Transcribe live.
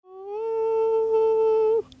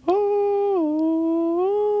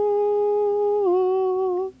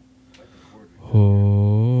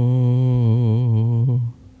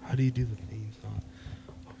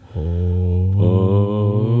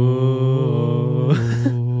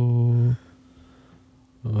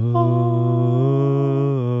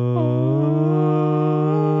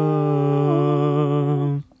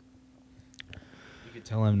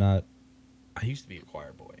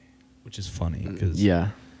Yeah.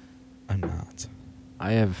 I'm not.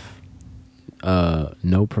 I have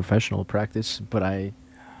no professional practice, but I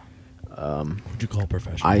What'd you call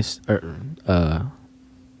professional?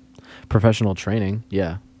 professional training.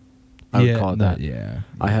 Yeah, I would call it that. Yeah,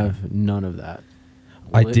 I have none of that.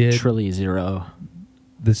 I did. Literally zero.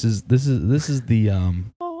 This is the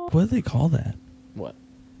what do they call that? What?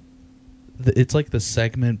 It's like the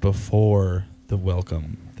segment before the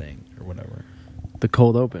welcome thing or whatever. The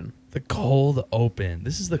cold open. The cold open.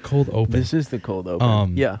 This is the cold open. This is the cold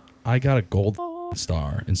open. Yeah. I got a gold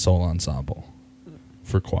star in solo ensemble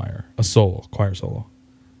for choir. Choir solo.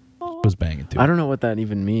 It was banging too. I don't know what that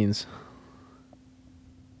even means.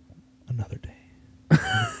 Another day.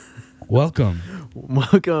 Welcome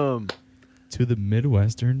to the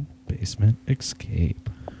Midwestern Basement Escape.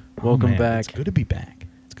 Welcome back. It's good to be back.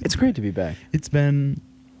 It's great to be back. It's been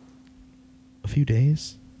a few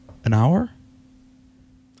days, an hour.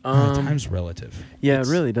 Time's relative. Yeah, it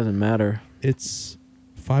really doesn't matter. It's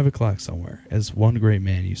 5 o'clock somewhere, as one great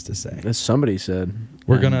man used to say. As somebody said.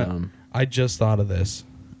 We're gonna. I just thought of this.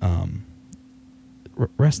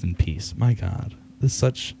 Rest in peace. My God, this is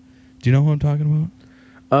such. Do you know who I'm talking about?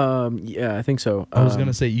 Yeah, I think so. I was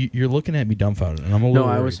gonna say you're looking at me dumbfounded, and I'm a little.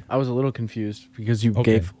 No, worried. I was a little confused because you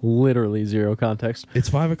gave literally zero context. It's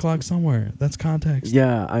 5 o'clock somewhere. That's context.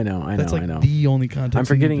 Yeah, I know. That's like the only context. I'm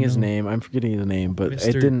forgetting his name. But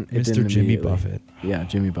it didn't. Mr. Jimmy Buffett. Yeah,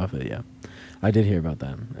 Jimmy Buffett. Yeah, I did hear about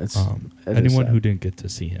that. It's anyone who didn't get to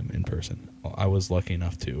see him in person. I was lucky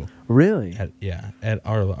enough to. Really? At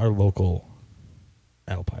our local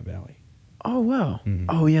Alpine Valley. Oh wow! Mm-hmm.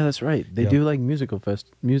 Oh yeah, that's right. They do like music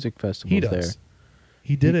festivals he does. there.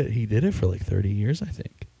 He did it. He did it for like 30 years, I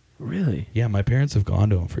think. Really? Yeah, my parents have gone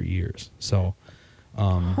to him for years. So,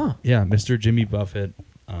 yeah, Mr. Jimmy Buffett.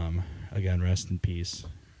 Again, rest in peace.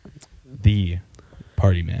 The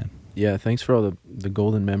party man. Yeah, thanks for all the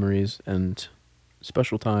golden memories and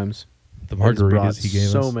special times. The margaritas he gave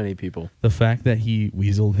us. So many people. The fact that he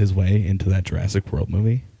weaseled his way into that Jurassic World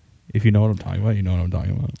movie. If you know what I'm talking about, you know what I'm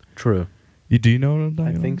talking about. True. Do you know what I'm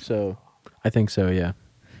talking about? I think so, yeah.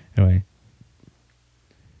 Anyway.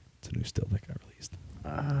 It's a new still that got released.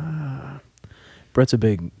 Brett's a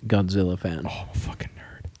big Godzilla fan. Oh, I'm a fucking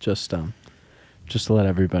nerd. Just to let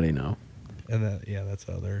everybody know. And that's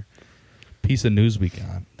the other piece of news we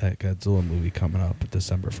got. That Godzilla movie coming up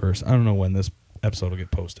December 1st. I don't know when this episode will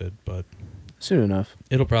get posted, but soon enough.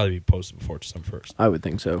 It'll probably be posted before December 1st. I would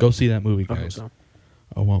think so. Go see that movie, I hope guys. so.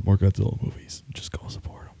 I want more Godzilla movies. Just go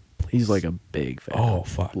support them, please. He's like a big fan. Oh,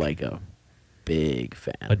 fuck. Like a big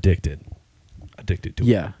fan. Addicted to it.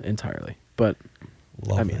 Yeah, entirely. But,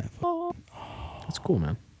 love that. That's cool,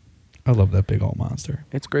 man. I love that big old monster.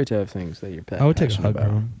 It's great to have things that you're I would take a hug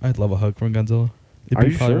from him. I'd love a hug from Godzilla. Are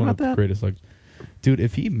you sure about the that? Greatest hugs. Dude,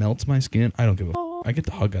 if he melts my skin, I don't give a f. I get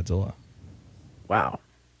to hug Godzilla. Wow.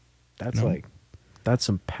 That's that's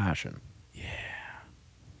some passion. Yeah.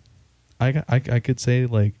 I could say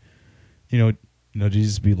like,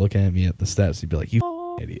 Jesus be looking at me at the steps. He'd be like,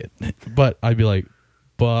 "You idiot," but I'd be like,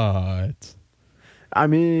 "But I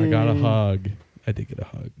mean, I got a hug. I did get a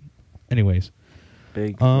hug." Anyways,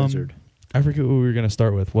 big lizard. I forget what we were gonna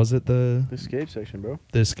start with. Was it the escape section, bro?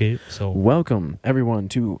 The escape. So welcome everyone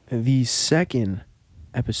to the second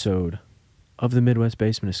episode of the Midwest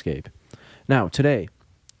Basement Escape. Now today,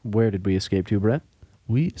 where did we escape to, Brett?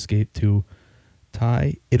 We escaped to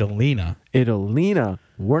Italina. Italina.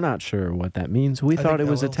 We're not sure what that means. We thought it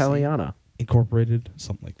was Italiana. Incorporated,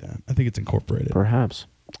 something like that. I think it's incorporated. Perhaps.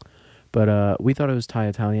 But we thought it was Thai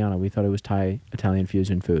Italiana. We thought it was Thai Italian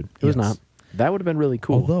fusion food. It was not. That would have been really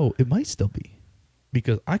cool. Although, it might still be.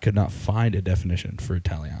 Because I could not find a definition for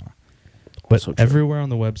Italiana. But everywhere on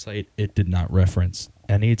the website, it did not reference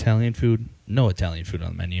any Italian food. No Italian food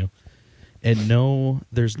on the menu. And no,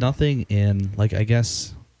 there's nothing in, like, I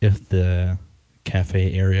guess, if the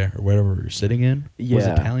cafe area or whatever we were sitting in was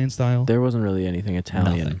Italian style. There wasn't really anything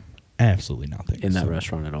Italian. Nothing. Absolutely nothing. In that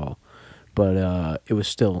restaurant at all. But it was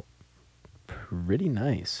still pretty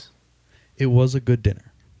nice. It was a good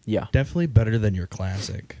dinner. Yeah. Definitely better than your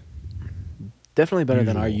classic. Definitely better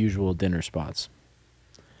than our usual dinner spots.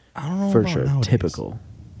 I don't know for about sure. Nowadays. Typical.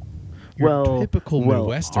 Typical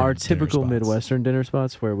Midwestern. Our typical Midwestern dinner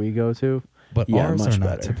spots where we go to. But ours are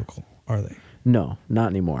not typical, are they? No, not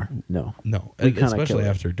anymore. No. Especially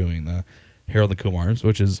after doing the Harold and Kumar's,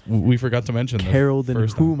 which is we forgot to mention. Harold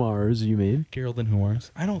and Kumar's, you mean? Harold and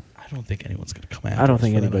Kumar's. I don't think anyone's gonna come after. I don't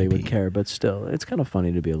think anybody would care, but still, it's kind of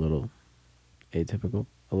funny to be a little atypical,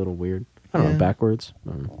 a little weird. I don't know, backwards.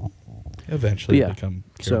 Eventually become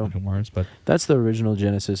Harold and Kumar's, but that's the original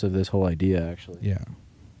genesis of this whole idea, actually. Yeah.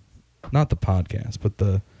 Not the podcast, but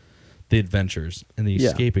the the adventures and the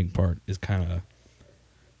escaping part is kind of,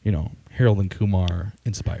 Harold and Kumar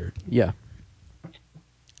inspired. Yeah.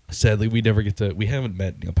 Sadly, we haven't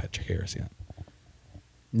met Neil Patrick Harris yet.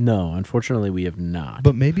 No, unfortunately, we have not.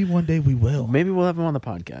 But maybe one day we will. Maybe we'll have him on the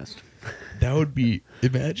podcast. That would be,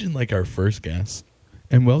 imagine like our first guest.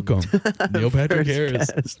 And welcome, Neil Patrick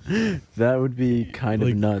Harris. Guest. That would be kind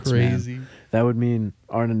of nuts, crazy. Man. That would mean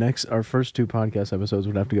our first 2 podcast episodes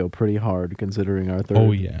would have to go pretty hard, considering our third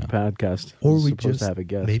podcast. Or we supposed to have a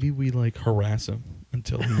guest. Maybe we harass him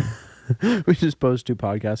until he. We just post 2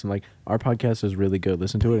 podcasts and our podcast is really good.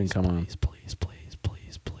 Listen to it and come on. Please.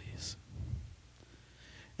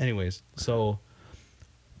 Anyways, so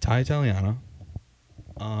Thai Italiana.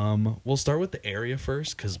 We'll start with the area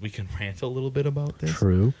first because we can rant a little bit about this.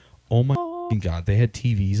 True. Oh my God, they had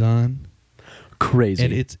TVs on. Crazy.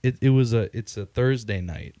 And it's a Thursday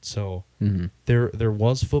night, so there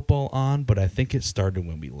was football on, but I think it started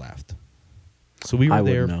when we left. So we were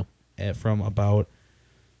there from about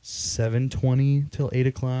 7:20 till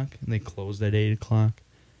 8:00, and they closed at 8:00.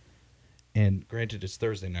 And granted, it's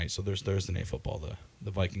Thursday night, so there's Thursday night football.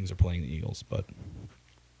 The Vikings are playing the Eagles, but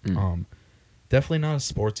definitely not a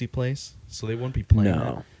sportsy place, so they wouldn't be playing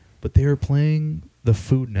that. But they were playing the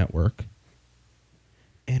Food Network,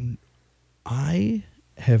 and I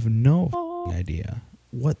have no idea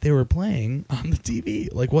what they were playing on the TV,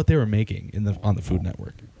 like what they were making on the Food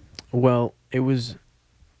Network. Well, it was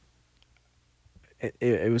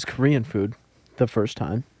Korean food the first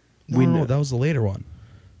time. No, that was the later one.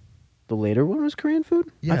 The later one was Korean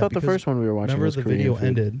food? Yeah, I thought the first one we were watching was Korean food. Remember the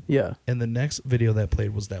video ended? Yeah. And the next video that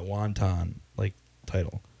played was that wonton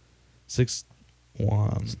title. 6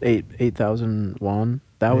 won. 8,000 won.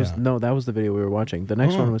 That was the video we were watching. The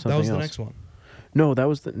next one was something else. That was the next one.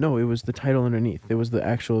 No, it was the title underneath. It was the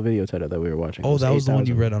actual video title that we were watching. Oh, that was the one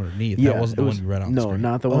you read underneath. Yeah, that wasn't the one you read on the screen. No,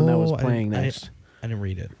 not the one that was playing next. I didn't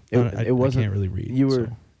read it. It wasn't. I can't really read.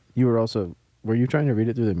 You were also. Were you trying to read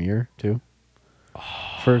it through the mirror too?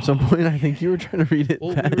 For some point, I think you were trying to read it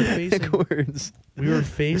backwards. We were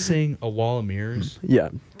facing a wall of mirrors. Yeah,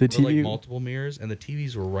 the TV, multiple mirrors, and the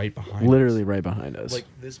TVs were right behind. Literally right behind us. Like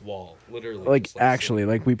this wall, literally. Actually,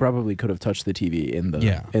 we probably could have touched the TV in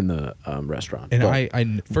the restaurant. And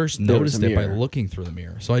I first noticed it by looking through the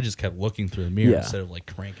mirror, so I just kept looking through the mirror instead of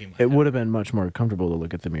cranking my head. It would have been much more comfortable to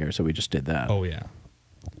look at the mirror, so we just did that. Oh yeah.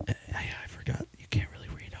 I forgot you can't really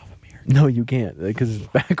read off a mirror. No, you can't because it's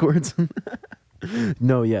backwards.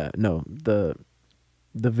 No. The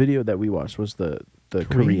video that we watched was the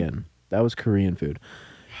Korean. That was Korean food.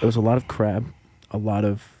 It was a lot of crab, a lot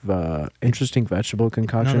of interesting vegetable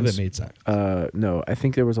concoctions. None of it made sense. No, I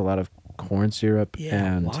think there was a lot of corn syrup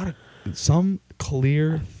and a lot of some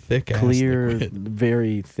thick,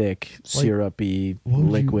 very thick, syrupy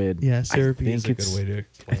liquid. Syrupy is a good way to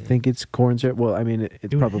explain I think it's corn syrup. Well, I mean,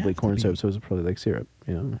 it's probably corn syrup, so it's probably like syrup,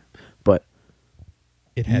 But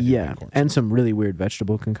it had and some really weird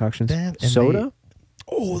vegetable concoctions. Soda?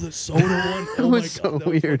 The soda one. It was so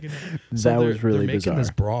weird. That was really they're bizarre. Making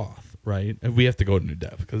this broth, right? And we have to go into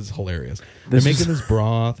depth because it's hilarious. They're making this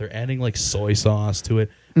broth. They're adding soy sauce to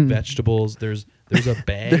it, vegetables. There's a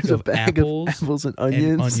bag of apples and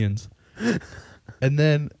onions. And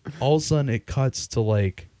then all of a sudden it cuts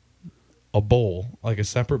to a bowl, a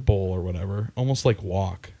separate bowl or whatever, almost like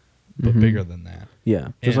wok, but bigger than that. Yeah,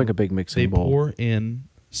 just like a big mixing bowl. They pour in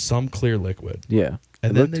some clear liquid. Yeah.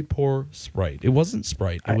 And then they pour Sprite. It wasn't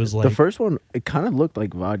Sprite. It was the first one. It kind of looked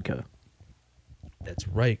like vodka. That's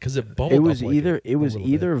right, because it bubbled. It was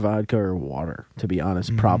either vodka or water. To be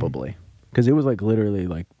honest, probably because it was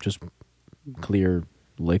literally just clear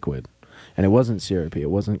liquid, and it wasn't syrupy.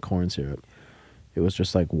 It wasn't corn syrup. It was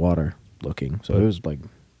just water looking. So it was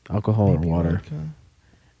alcohol or water. Vodka.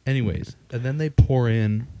 Anyways, and then they pour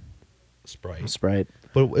in Sprite.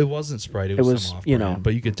 But it wasn't Sprite. It was some off-brand,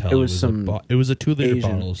 but you could tell it was it was a 2-liter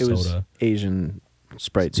bottle of soda. It was Asian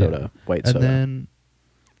Sprite soda, white soda. And then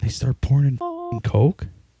they start pouring in Coke,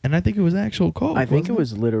 and I think it was actual Coke. I think it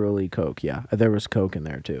was literally Coke. Yeah, there was Coke in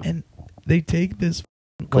there too. And they take this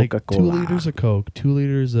Coca-Cola. 2 liters of Coke, 2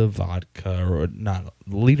 liters of vodka, or not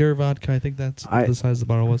liter of vodka. I think that's the size the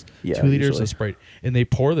bottle was. Yeah, 2 liters of Sprite, and they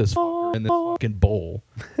pour this in this fucking bowl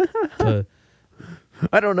to.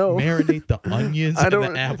 I don't know. Marinate the onions and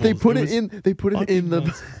the apples. They put it in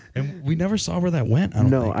the. And we never saw where that went. I don't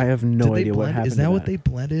think. I have no idea what happened. Is that what they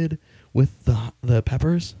blended with the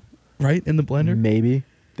peppers, right, in the blender? Maybe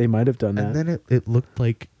they might have done that. And then it looked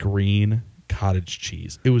like green cottage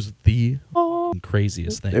cheese. It was the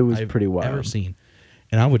craziest thing it was pretty wild. I've ever seen,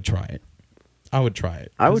 and I would try it. I would try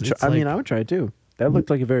it. I would try it too. That looked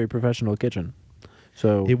like a very professional kitchen.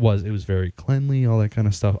 So it was very cleanly, all that kind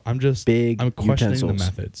of stuff. I'm questioning utensils. the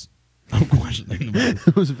methods. I'm questioning the methods.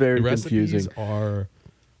 It was very the confusing. recipes are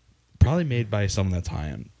probably made by someone that's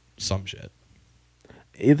high on some shit.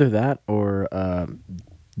 Either that or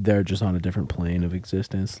they're just on a different plane of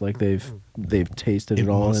existence. Like they've tasted it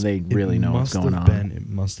all and they really know what's going on. It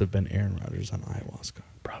must have been Aaron Rodgers on ayahuasca.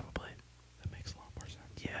 Probably. That makes a lot more sense.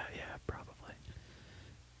 Yeah, probably.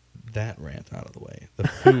 That rant out of the way. The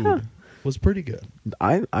food was pretty good.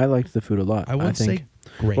 I liked the food a lot. I wouldn't say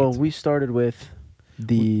great. Well, we started with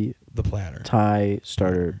the platter. Thai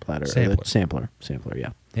starter platter. Sampler. Sampler,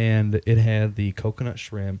 yeah. And it had the coconut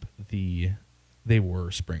shrimp, they were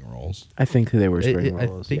spring rolls. I think they were spring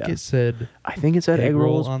rolls. I think it said egg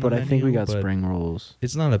rolls, on but I think we got but spring rolls.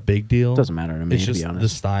 It's not a big deal. Doesn't matter to me, it's to just be honest. The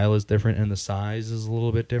style is different and the size is a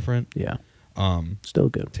little bit different. Yeah. Still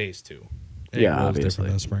good. Taste too. Egg rolls obviously. Different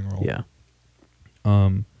than a spring roll. Yeah.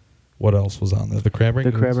 What else was on there? The crab rangoons?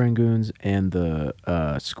 The crab rangoons and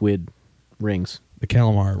the squid rings. The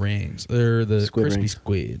calamari rings. They're the Squid crispy rings.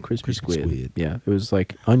 squid. Crispy squid. Yeah. It was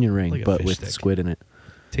like onion ring, Like a but fish with stick. squid in it.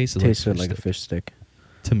 Tasted like a fish stick.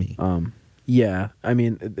 To me. Yeah. I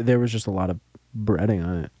mean, there was just a lot of breading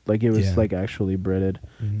on it. Like, it was like actually breaded.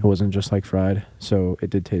 Mm-hmm. It wasn't just like fried. So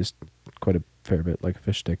it did taste quite a fair bit like a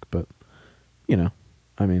fish stick, but,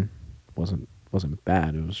 I mean, wasn't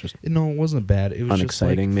bad. It was just No, it wasn't bad. It was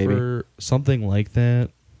unexciting, just like maybe. for something like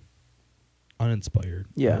that, uninspired,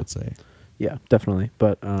 I would say. Yeah, definitely.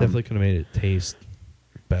 But Definitely could have made it taste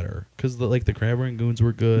better. Because the crab rangoons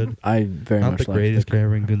were good. I very Not much the greatest crab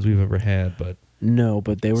rangoons we've ever had, but no,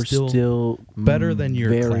 but they were still better than your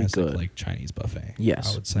very classic good. like Chinese buffet.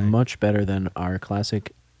 Yes, I would say much better than our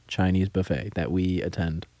classic Chinese buffet that we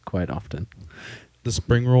attend quite often. The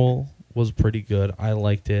spring roll was pretty good. I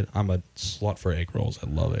liked it. I'm a slut for egg rolls. I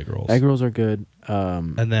love egg rolls. Egg rolls are good.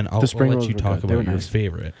 And then I'll let rolls you were talk good. They about were your nice.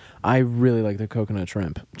 favorite. I really like the coconut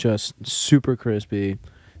shrimp. Just super crispy.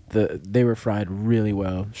 They were fried really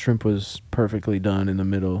well. Shrimp was perfectly done in the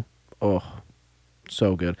middle. Oh,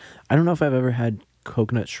 so good. I don't know if I've ever had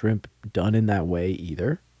coconut shrimp done in that way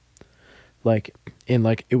either. It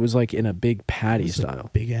was like in a big patty style.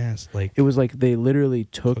 Big ass It was like they literally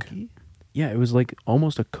took cookie? Yeah, it was like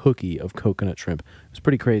almost a cookie of coconut shrimp. It was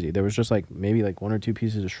pretty crazy. There was just like maybe like 1 or 2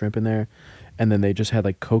 pieces of shrimp in there, and then they just had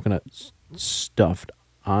like coconut stuffed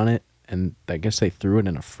on it, and I guess they threw it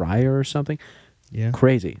in a fryer or something. Yeah.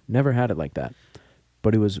 Crazy. Never had it like that.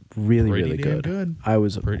 But it was really damn good. good. I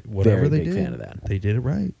was Whatever very they big did, fan of that. They did it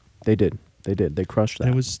right. They did. They crushed that.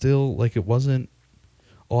 And it was still like it wasn't.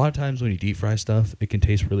 A lot of times when you deep fry stuff, it can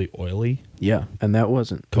taste really oily. Yeah, and that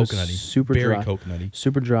wasn't. It was Coconutty. super Very dry. coconutty.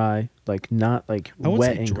 Super dry, like not like I wouldn't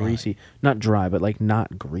wet say and dry. greasy. Not dry, but like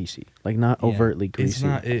not greasy. Like not overtly greasy.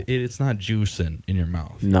 It's not juicing in your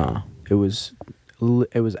mouth. Nah, it was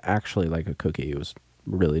actually like a cookie. It was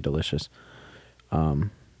really delicious.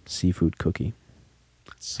 Seafood cookie.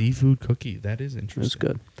 Seafood cookie. That is interesting. It was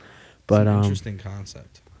good. It's But an interesting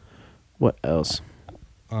concept. What else?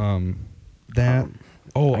 Our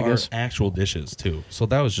guess actual dishes too. So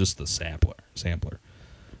that was just the sampler.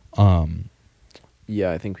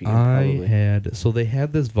 Yeah, I think we can probably. So they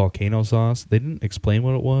had this volcano sauce. They didn't explain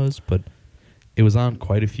what it was, but it was on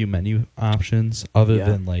quite a few menu options other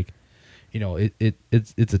than like,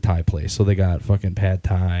 it's a Thai place. So they got fucking pad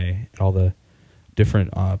Thai and all the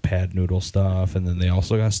different pad noodle stuff, and then they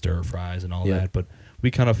also got stir fries and all that. But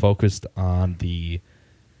we kind of focused on It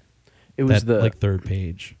was the third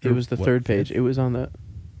page. It was the third page. Fifth? It was on the.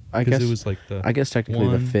 I guess it was like the. I guess technically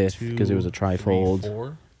the 1, fifth because it was a 2, 3, trifold.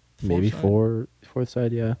 4? Maybe side? fourth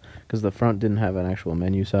side, yeah. Because the front didn't have an actual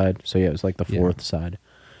menu side, so yeah, it was like the fourth side.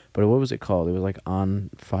 But what was it called? It was like On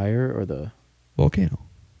Fire or the volcano.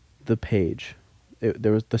 The page.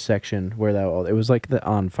 There was the section where it was like the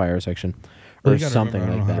On Fire section Well, or you gotta something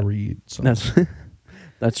remember, I like don't know that. how to read, so.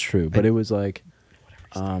 That's true, but it was like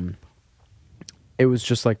it was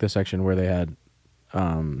just like the section where they had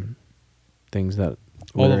things that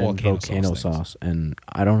All the were in volcano sauce, and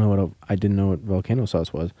I don't know I didn't know what volcano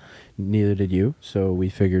sauce was. Neither did you, so we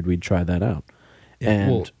figured we'd try that out.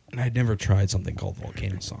 And I'd never tried something called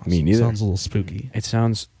volcano sauce. Me neither. Sounds a little spooky.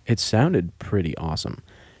 it sounded pretty awesome.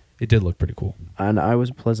 It did look pretty cool. And I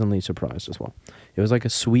was pleasantly surprised as well. It was like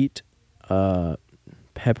a sweet,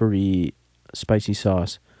 peppery, spicy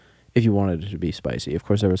sauce if you wanted it to be spicy. Of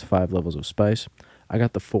course, there was 5 levels of spice. I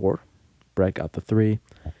got the 4. Brett got the 3.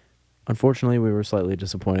 Unfortunately, we were slightly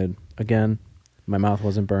disappointed. Again, my mouth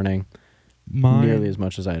wasn't burning nearly as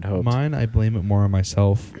much as I had hoped. Mine, I blame it more on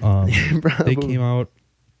myself.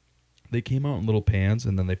 They came out in little pans,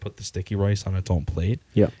 and then they put the sticky rice on its own plate.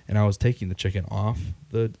 Yeah. And I was taking the chicken off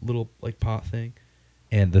the little like pot thing,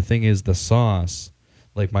 And the thing is, the sauce,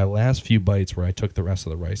 like my last few bites where I took the rest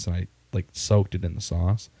of the rice and I like soaked it in the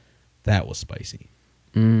sauce, that was spicy.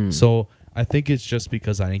 So I think it's just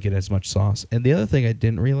because I didn't get as much sauce. And the other thing I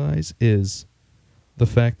didn't realize is the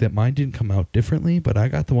fact that mine didn't come out differently, but I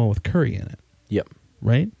got the one with curry in it. Yep.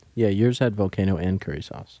 Right? Yeah, yours had volcano and curry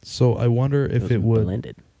sauce. So I wonder if it would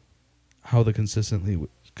blended. How the consistency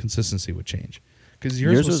would change. Because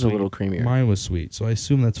yours was a little creamier. Mine was sweet, so I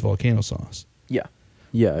assume that's volcano sauce. Yeah.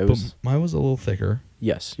 Yeah, it was. Mine was a little thicker.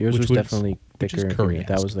 Yes, yours was definitely thicker and creamier.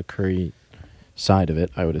 That was the curry side of it,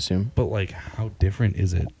 I would assume. But like, how different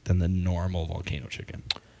is it than the normal volcano chicken?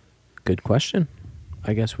 Good question.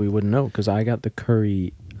 I guess we wouldn't know because I got the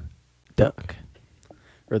curry duck,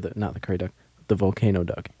 or not the curry duck, the volcano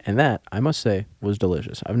duck, and that I must say was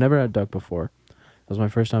delicious. I've never had duck before. That was my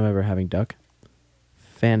first time ever having duck.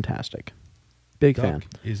 Fantastic. Big fan.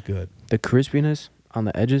 Is good. The crispiness on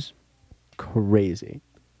the edges, crazy.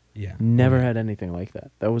 Yeah. Never had anything like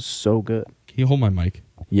that. That was so good. Can you hold my mic?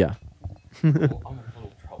 Yeah. I'm a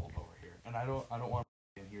little troubled over here, and I don't want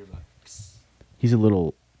to hear that. He's a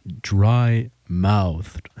little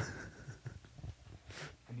dry-mouthed. I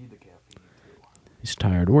need the caffeine too. He's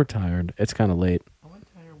tired. We're tired. It's kind of late. I'm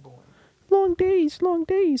a tired boy. Long days. Long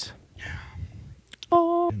days. Yeah.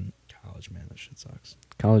 Oh. In college, man, that shit sucks.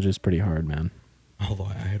 College is pretty hard, man. Although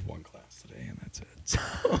I had one class today, and that's it.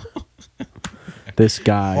 This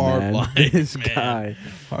guy, Hard man. life, This man. guy.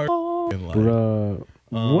 Hard life. Bruh.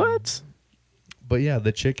 What? But yeah,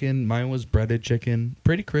 the chicken, mine was breaded chicken,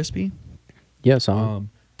 pretty crispy. Yes,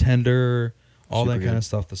 tender, all Super that kind good. of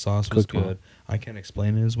stuff. The sauce was Cooked well. good. I can't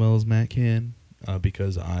explain it as well as Matt can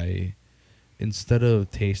because instead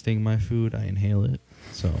of tasting my food, I inhale it.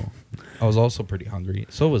 So I was also pretty hungry.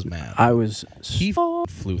 So was Matt. He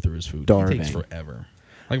flew through his food. starving. He takes forever.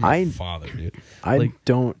 Like my father, dude. I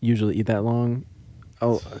don't usually eat that long.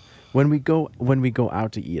 Oh, when we go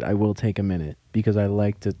out to eat, I will take a minute because I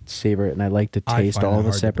like to savor it and I like to taste all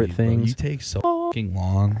the separate things. You take so fucking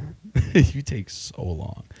long. You take so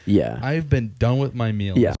long. Yeah. I've been done with my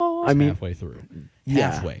meal. Yeah. I mean, halfway through.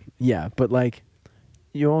 Yeah, Halfway. Yeah, but like,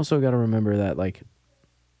 you also got to remember that like,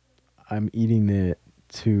 I'm eating it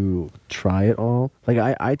to try it all. Like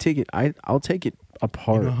I'll take it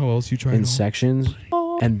apart. You know how else you try in it all? sections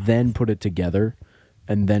and then put it together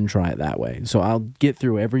and then try it that way. So I'll get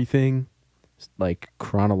through everything like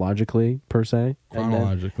chronologically per se. And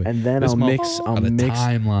then I'll mix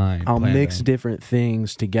timeline. I'll mix different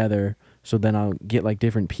things together so then I'll get like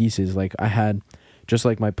different pieces. Like I had just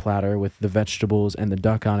like my platter with the vegetables and the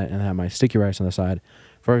duck on it and I had my sticky rice on the side.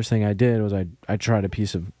 First thing I did was I tried a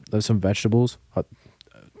piece of some vegetables.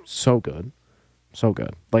 So good. So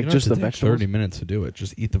good. Like just the vegetables. 30 minutes to do it.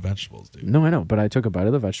 Just eat the vegetables, dude. No, I know, but I took a bite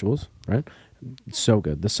of the vegetables, right? So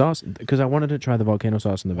good. The sauce, because I wanted to try the volcano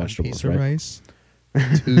sauce and the vegetables, piece of right? rice.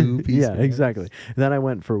 2 pieces. Yeah, exactly. Then I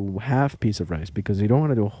went for half piece of rice because you don't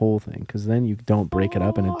want to do a whole thing because then you don't break it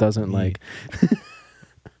up and it doesn't like.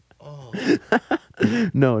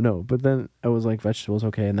 No. But then it was like vegetables,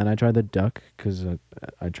 okay, and then I tried the duck because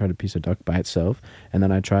I tried a piece of duck by itself, and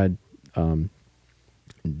then I tried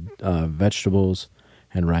vegetables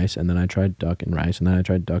and rice, and then I tried duck and rice, and then I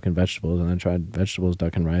tried duck and vegetables, and then I tried vegetables,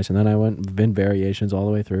 duck and rice, and then I went in variations all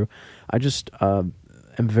the way through. I just am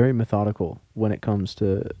very methodical when it comes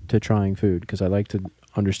to trying food because I like to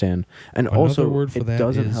understand. And Another also, word for it that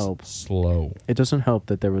doesn't is help. Slow. It doesn't help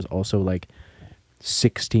that there was also like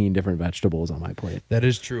 16 different vegetables on my plate. That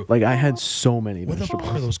is true. Like I had so many What vegetables. the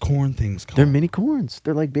fuck are those corn things called? They're mini corns.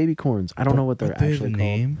 They're like baby corns. I don't know what they're they have actually a called.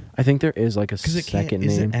 name? I think there is like a Because second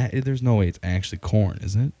name. There's no way it's actually corn,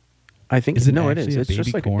 is it? I think Is it no, it actually is. a It's just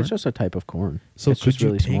baby like corn? it's just a type of corn. So it's could just you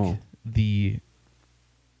really take small. the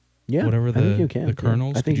Yeah, whatever I think you can. the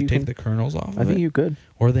kernels? I think could you take can. the kernels off? I think you could.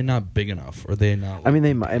 Or are they not big enough? Or are they not? I mean,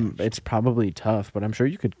 they like, might. It's probably tough, but I'm sure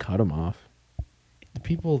you could cut them off. The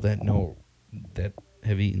people that know that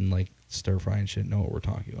have eaten like stir fry and shit know what we're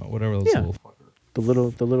talking about. Whatever those Yeah. The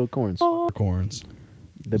little corns. corns.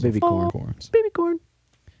 The baby corn. Corns. Baby corn.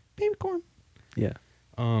 Baby corn. Yeah.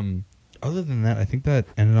 Other than that, I think that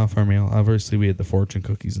ended off our meal. Obviously, we had the fortune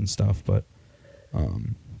cookies and stuff, but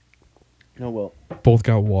No, well, both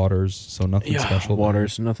got waters, so nothing yeah, special.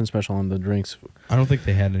 waters. Nothing special on the drinks. I don't think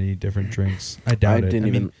they had any different drinks. I doubt it.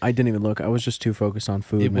 I didn't even look. I was just too focused on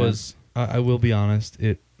food. It man. was. I will be honest.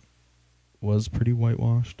 It was pretty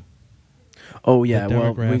whitewashed. Oh yeah.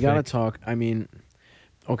 Well, we gotta demographic. talk. I mean,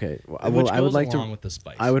 okay. Which Well, I would goes like along to. with the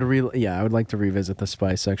spice. I would like to revisit the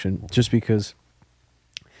spice section just because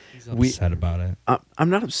He's upset about it. I'm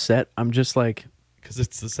not upset. I'm just like Because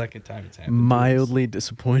it's the second time it's happened. Mildly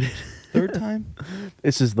disappointed. Third time?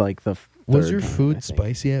 This is like the Was third your time, I food think.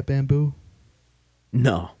 spicy at Bamboo?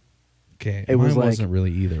 No. Okay, It was mine like- wasn't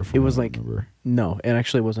really either. It was like no, it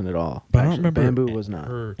actually wasn't at all. But I don't Actually, remember Bamboo was not.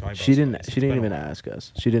 her talking She about didn't. spice. She It's didn't been a even while. ask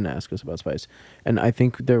us. She didn't ask us about spice. And I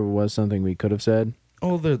think there was something we could have said.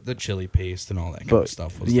 Oh, the chili paste and all that kind of But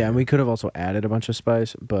stuff was yeah, there. and we could have also added a bunch of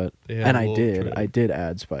spice. But They had and a I little did. tray. I did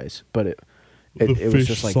add spice. But it The was fish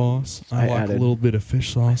just like sauce. I like added- a little bit of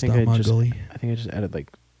fish sauce think down I my just- gully. I think I just added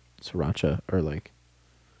like sriracha or like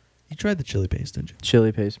You tried the chili paste, didn't you?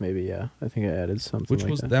 chili paste. Maybe yeah. I think I added something. Which like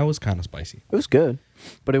was that. that was kind of spicy. It was good,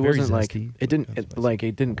 but it Very wasn't like zesty, it didn't but kinda spicy. like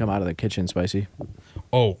it didn't come out of the kitchen spicy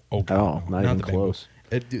Oh, at all. no, Not even the Bamboo. close.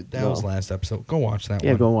 Dude, that No. was last episode. Go watch that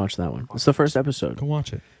Yeah, one. go watch that one. It's the first episode. Go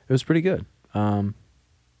watch it. It was pretty good.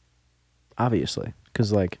 Obviously,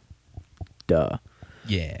 because like, duh.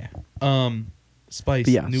 Yeah. Spice, But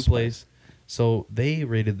yeah, new spice. place. So they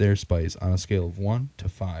rated their spice on a scale of 1 to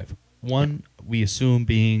 5. 1, we assume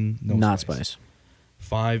being no Not spice. spice.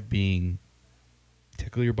 5 being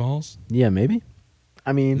tickle your balls. Yeah, maybe.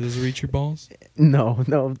 I mean, Does it reach your balls? no.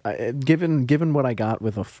 Given what I got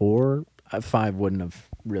with a 4, a 5 wouldn't have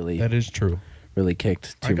really That is true.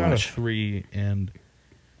 kicked too I got much. a 3, and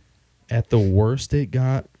at the worst it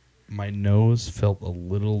got, my nose felt a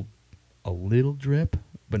little drip,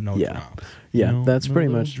 but no Yeah. drops. Yeah, that's a pretty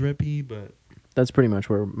little much- drippy, but That's pretty much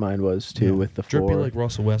where mine was too, yeah, with the drippy 4. like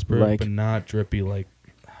Russell Westbrook, like- but not drippy like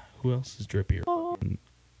who else is drippier?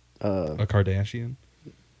 A Kardashian.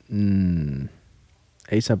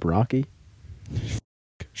 ASAP Rocky.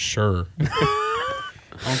 Sure. I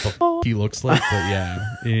don't know what the he looks like, but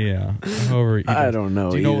yeah. However, he I does. don't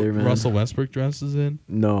know Do you know either, what man. Russell Westbrook dresses in?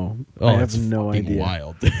 No, Oh, I have it's no fucking idea.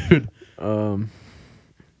 wild, dude.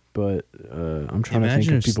 But I'm trying to Imagine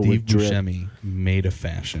think of if people Steve with drip. Buscemi made a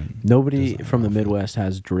fashion. Nobody design from the outfit. Midwest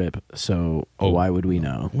has drip, so Oh, why would we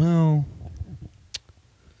know? Well,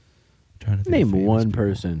 trying to think of Name famous one people.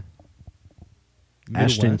 person.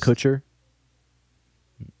 Ashton Midwest? Kutcher.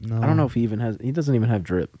 No. I don't know if he even has. He doesn't even have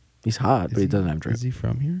drip. He's hot, Is but he doesn't have drip. Is he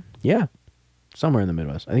from here? Yeah, somewhere in the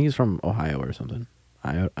Midwest. I think he's from Ohio or something.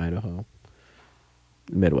 Idaho.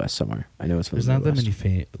 Midwest somewhere. I know it's from There's the not that Midwest.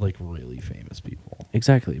 many really famous people.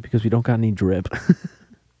 Exactly, because we don't got any drip.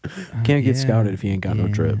 Can't get scouted if you ain't got no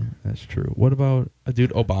drip. That's true. What about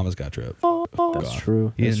dude? Obama's got drip. That's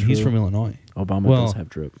true. He's That's true. from Illinois. Obama Well- does have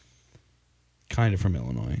drip. Kind of from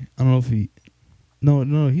Illinois. I don't know if he.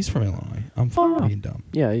 No, he's from Illinois. I'm being dumb.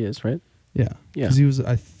 Yeah, he is, right? Yeah, Yeah. Because he was.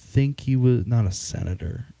 I think he was not a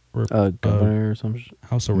senator or Governor or some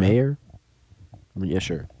House of Rep. mayor. Yeah,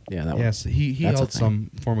 sure. Yeah, that Yes, he That's a held thing.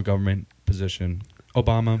 some form of government position.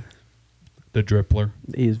 Obama, the drippler. one.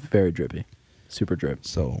 He's very drippy, super drip.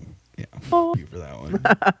 So yeah, f- you for that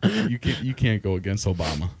one. You can't go against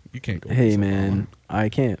Obama. You can't go. Hey against man, I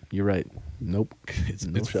can't. You're right. Nope. Obama. it's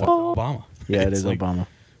No it's shot. fuck Obama. Yeah, it It's is like, Obama.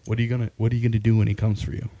 What are you gonna do when he comes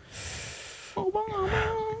for you?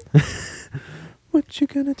 What you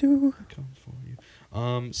gonna do? Comes for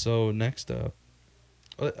you. So next up,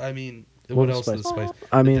 I mean, What what is else is spice? spice?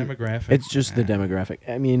 I The mean, demographic. it's just the Ah. demographic.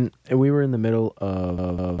 I mean, we were in the middle of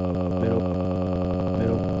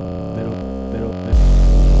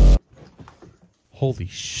Holy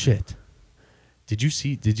shit! Did you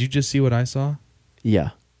just see what I saw?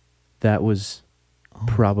 Yeah, that was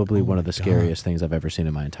probably oh one my of the God. scariest things I've ever seen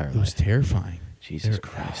in my entire It was life. terrifying. Jesus There-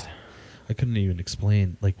 Christ. I couldn't even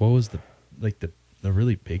explain. Like, what was the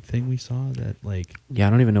really big thing we saw? That like. Yeah, I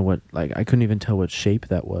don't even know what. Like, I couldn't even tell what shape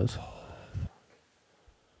that was.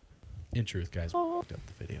 In truth, guys, we fucked up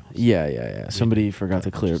the video. Yeah. Somebody forgot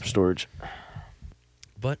to clear up Interesting. storage.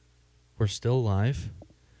 But we're still live.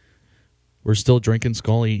 We're still drinking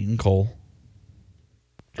Skull, eating coal.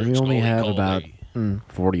 And we only have about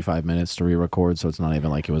 45 minutes to re-record, so it's not even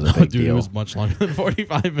like it was a big Dude, deal. it was much longer than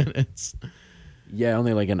 45 minutes. Yeah,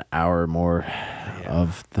 only like an hour more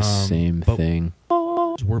of the same but- thing.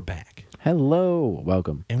 We're back. Hello,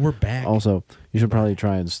 welcome. And we're back. Also, you should probably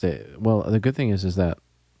try and stay. Well, the good thing is that.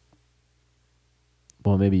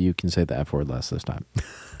 Well, maybe you can say the F word less this time.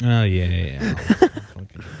 Oh, yeah.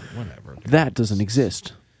 Fucking whatever. That doesn't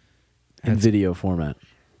exist in That's- video format.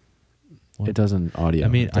 What? It doesn't audio. I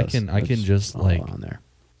mean, It I does. can It's just, all like- on there.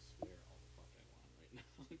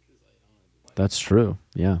 That's true.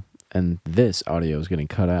 Yeah, and this audio is getting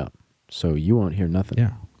cut out, so you won't hear nothing.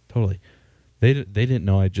 Yeah, totally. They didn't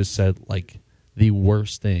know I just said, like, the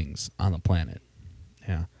worst things on the planet.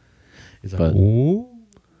 Yeah. It's like, But- ooh.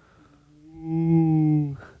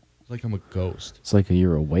 It's like I'm a ghost. It's like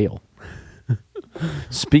you're a whale.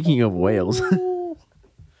 Speaking of whales,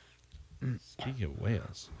 Speaking of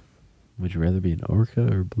whales. Would you rather be an orca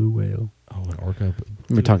or blue whale? Oh, an orca.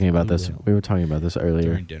 We were talking about this. Whale. We were talking about this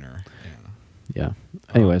earlier. During dinner. Yeah.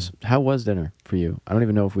 Anyways, how was dinner for you? I don't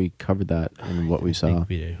even know if we covered that in what we saw. I think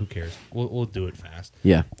we did. Who cares? We'll do it fast.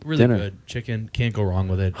 Yeah. Really dinner. good. Chicken. Can't go wrong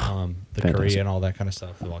with it. The Fantastic. curry and all that kind of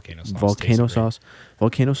stuff. The volcano sauce.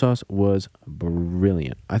 Volcano sauce was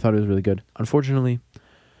brilliant. I thought it was really good. Unfortunately,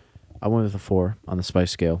 I went with a 4 on the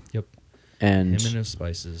spice scale. Yep. And him and his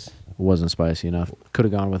spices. Wasn't spicy enough. Could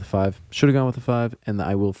have gone with a 5. Should have gone with a 5. And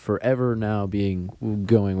I will forever now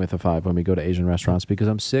going with a 5 when we go to Asian restaurants because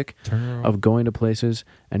I'm sick of going to places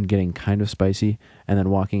and getting kind of spicy and then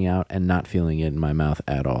walking out and not feeling it in my mouth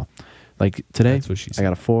at all. Like today, I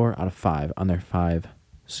got a 4 out of 5 on their 5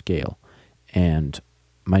 scale. And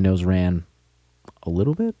my nose ran a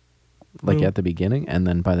little bit. Like at the beginning, and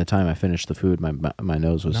then by the time I finished the food, my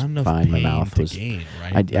nose was fine. My mouth was.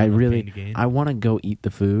 Right? I want to go eat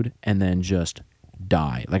the food and then just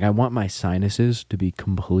die. Like I want my sinuses to be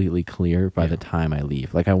completely clear by the time I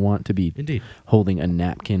leave. Like I want to be holding a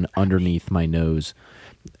napkin underneath my nose,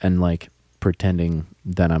 and like pretending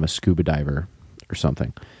that I'm a scuba diver or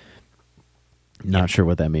something. Not sure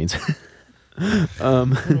what that means. Who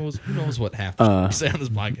knows what half we say on this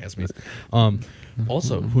podcast means.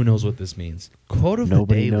 Also, who knows what this means? Quote of the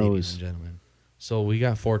day, ladies and gentlemen. So we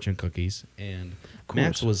got fortune cookies, and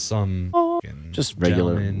Matt's was some just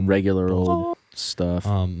regular old stuff.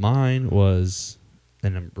 Mine was,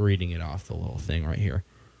 and I'm reading it off the little thing right here.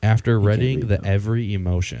 After reading the every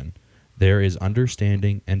emotion, there is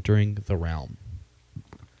understanding entering the realm.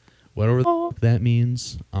 Whatever that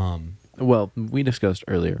means. Well, we discussed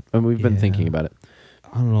earlier, and we've been thinking about it.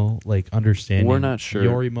 I don't know, like understanding We're not sure.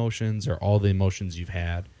 your emotions or all the emotions you've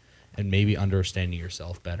had, and maybe understanding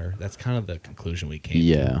yourself better. That's kind of the conclusion we came to.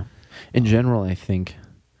 Yeah. In general, I think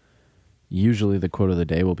usually the quote of the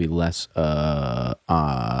day will be less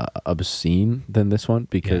obscene than this one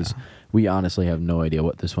because we honestly have no idea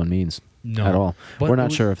what this one means at all. We're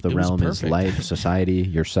not sure if the realm is life, society,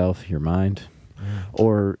 yourself, your mind,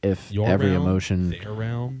 or if your every realm, emotion... Their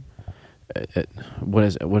realm. What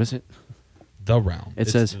is it? The realm. It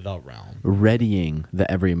says the realm. Readying the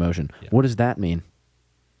every emotion. Yeah. What does that mean?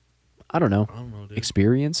 I don't know, dude.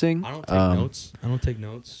 Experiencing? I don't take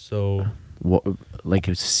notes. So what, like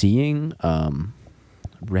seeing,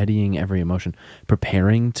 readying every emotion,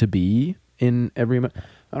 preparing to be in every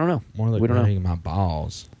I don't know. More like readying my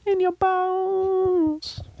balls. In your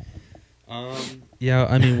balls. Yeah,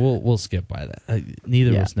 I mean we'll skip by that.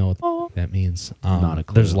 Neither of us know what that means. Not a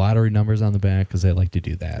clue. There's lottery numbers on the back because they like to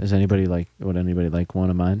do that. Does anybody like one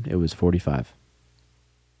of mine? It was 45.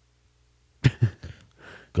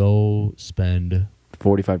 Go spend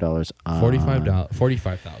 $45 on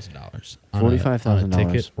 $45,000. $45,000 on a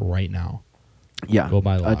ticket right now. Yeah, go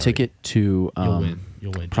buy a ticket to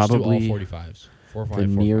You'll win. Probably all 45s. The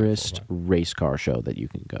nearest race car show that you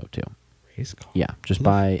can go to. Race car. Yeah, just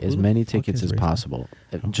buy as many tickets as possible.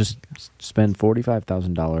 Just spend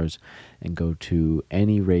 $45,000 and go to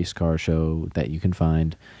any race car show that you can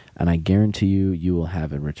find, and I guarantee you will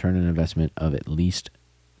have a return on investment of at least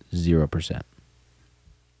 0%.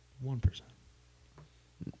 1%.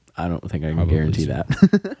 I don't think I can guarantee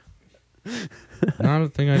that. Not a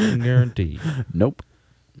thing I can guarantee. Nope.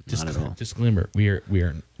 Not at all. Disclaimer: we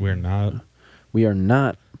are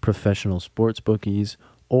not professional sports bookies,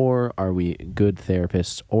 or are we good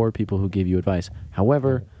therapists or people who give you advice.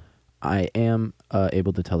 However, I am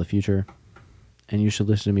able to tell the future, and you should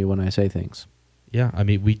listen to me when I say things. Yeah, I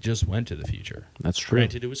mean, we just went to the future. That's true.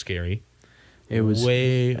 Granted, it was scary. It was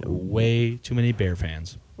way too many Bear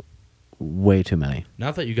fans. Way too many.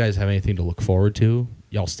 Not that you guys have anything to look forward to.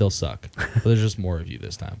 Y'all still suck. But there's just more of you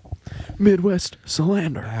this time. Midwest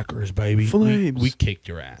slander. Packers, baby. Flames. We kicked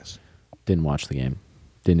your ass. Didn't watch the game.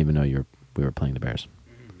 Didn't even know we were playing the Bears.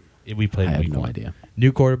 We played I week had no one. idea.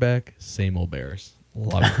 New quarterback, same old Bears.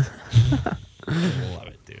 Love it. Love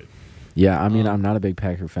it, dude. Yeah, I mean, I'm not a big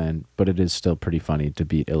Packer fan, but it is still pretty funny to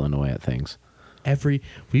beat Illinois at things.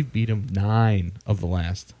 We've beat them 9 of the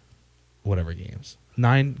last whatever games.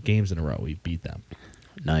 9 games in a row we beat them.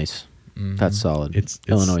 Nice. Mm-hmm. That's solid.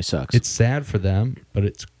 Illinois sucks. It's sad for them, but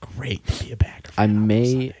it's great to be a Packer fan. I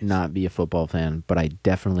may not be a football fan, but I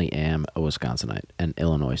definitely am a Wisconsinite, and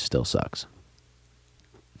Illinois still sucks.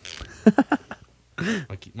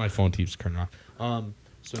 My phone keeps turning off.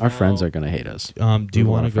 Our friends are going to hate us. Do you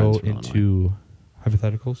want to go into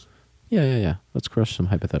hypotheticals? Yeah. Let's crush some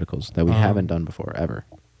hypotheticals that we haven't done before, ever.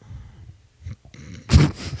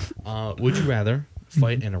 Would you rather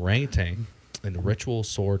fight an orangutan in ritual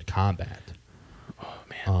sword combat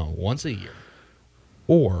once a year,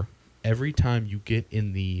 or every time you get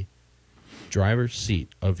in the driver's seat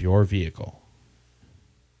of your vehicle,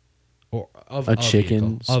 or of A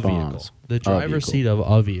chicken vehicle, a vehicle, spawns. the driver's seat of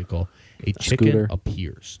a vehicle, a chicken scooter,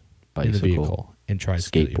 appears in bicycle, the vehicle and tries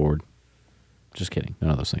to kill you. skateboard. Just kidding.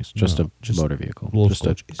 None of those things. Just No, a just motor vehicle. little Just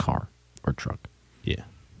a squishies. car or truck. Yeah.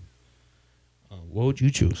 What would you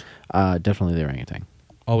choose? Definitely the orangutan.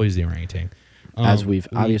 Always the orangutan. As we've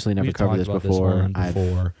obviously never we've covered talked this about before. one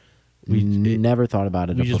before. We Never thought about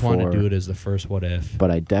it We just before. want to do it as the first what if. But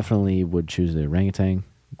I definitely would choose the orangutan.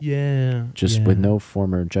 Yeah. Just with no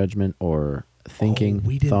former judgment or thinking.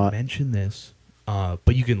 We didn't thought. mention this.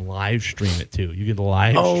 But you can live stream it too. You can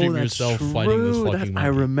live stream yourself fighting this fucking monkey. I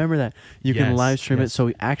remember that. You can live stream it. yes.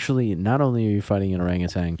 So actually, not only are you fighting an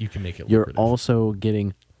orangutan, You can make it you're lucrative. also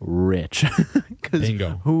getting rich. Because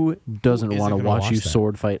Bingo. who doesn't Who want to isn't gonna watch watch you that?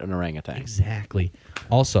 sword fight an orangutan? Exactly.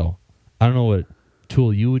 Also, I don't know what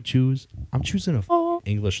tool you would choose. I'm choosing a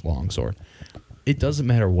English longsword. It doesn't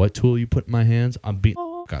matter what tool you put in my hands. I'm beating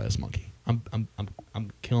the fuck out of this monkey. I'm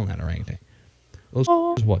killing that orangutan. Those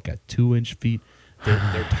what got 2-inch feet. Their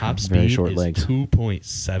top Very speed short is legs.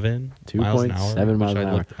 2.7 miles an hour. 2.7 miles which an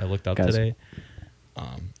hour. I looked up Guys. today.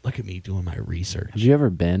 Look at me doing my research. Have you ever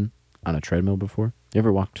been on a treadmill before? You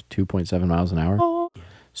ever walked 2.7 miles an hour?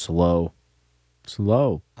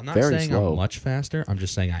 Slow. I'm not Very saying slow. I'm much faster. I'm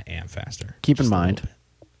just saying I am faster. Keep in Just a mind, little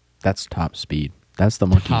bit. that's top speed. That's the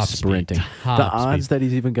monkey Top speed, sprinting. top The odds speed. that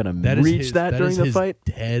he's even going That to is reach his- that during is the his fight?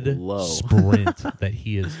 dead Low. sprint that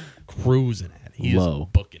he is cruising at. He Low. is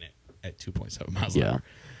booking it at 2.7 miles an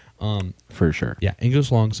hour. For sure. Yeah,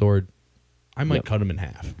 English longsword. I might Yep. cut him in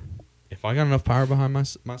half. If I got enough power behind my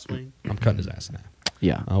swing, I'm cutting his ass in half.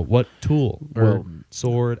 Yeah. What tool? Or Well,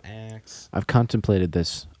 sword, axe? I've contemplated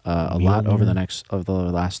this a lot over the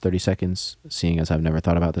last 30 seconds, seeing as I've never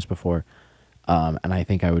thought about this before. And I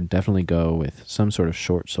think I would definitely go with some sort of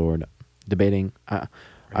short sword. Debating. Are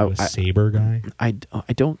you a saber guy? I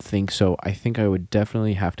don't think so. I think I would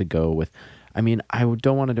definitely have to go with. I mean,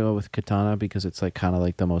 don't want to go with katana because it's like kind of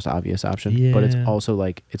like the most obvious option, but it's Yeah. also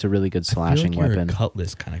like it's a really good I slashing feel like weapon. You're a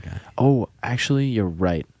cutlass kind of guy. Oh, actually, you're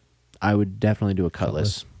right. I would definitely do a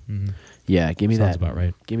cutlass. Mhm. Yeah, give me Sounds that. about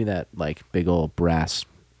right. Give me that like big old brass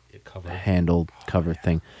Cover. handled cover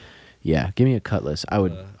thing. Yeah, give me a cutlass. I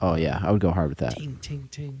would. I would go hard with that. Ting, ting,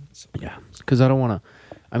 ting. So Yeah, because I don't want to.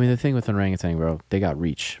 I mean, the thing with an orangutan, bro, they got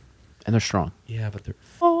reach, and they're strong. Yeah, but they're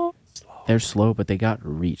slow. They're slow, but they got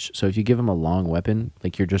reach. So if you give them a long weapon,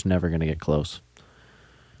 like you're just never gonna get close.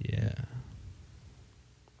 Yeah.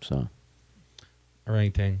 So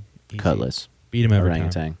Orangutan. Easy. cutlass, Beat him every time.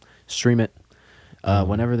 orangutan. Stream it.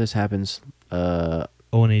 Whenever this happens,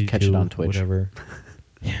 0-82, catch it on Twitch. Whatever.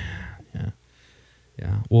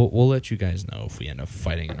 Yeah. We'll let you guys know if we end up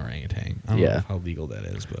fighting an orangutan. I don't know how legal that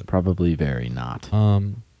is, but probably very not.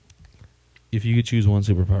 if you could choose one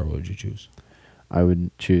superpower, what would you choose? I would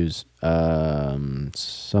choose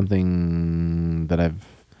something that I've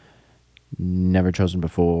never chosen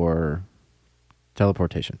before.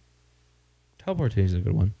 Teleportation. Teleportation is a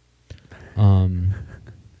good one.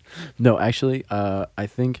 No, actually, I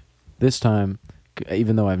think this time,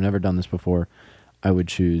 even though I've never done this before, I would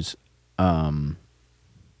choose. Don't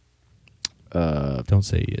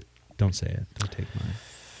say it. Don't say it. Don't take mine.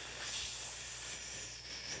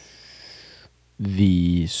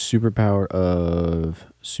 The superpower of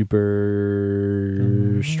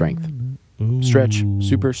super strength. Ooh. Stretch.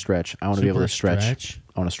 Super stretch. I want to be able to Super stretch.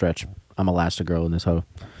 I want to stretch. I'm Elastigirl in this hoe.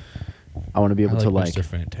 I want to be able to like. Mr.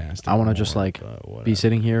 Fantastic. I want to just more, like but be whatever.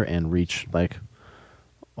 sitting here and reach like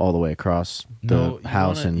all the way across the No, you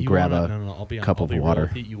house wanna- and you grab wanna- a no, I'll be cup I'll of be real water.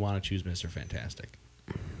 with you. You want to choose Mr. Fantastic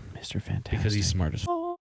Mr. Fantastic. because he's smart as.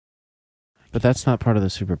 But that's not part of the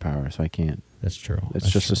superpower, so I can't. That's true. It's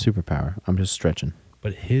That's just true. a superpower. I'm just stretching.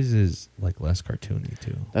 But his is like less cartoony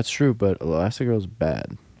too. That's true, but Elastigirl's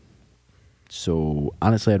bad. So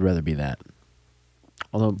honestly, I'd rather be that.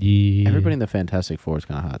 Although Yeah. everybody in the Fantastic Four is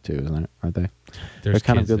kind of hot too, isn't it? Aren't they? There's they're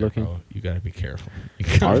kind of kids there, good looking. bro. You gotta be careful. You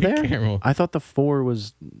gotta Are be there? careful. I thought the four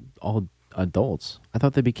was all adults. I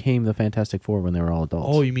thought they became the Fantastic Four when they were all adults.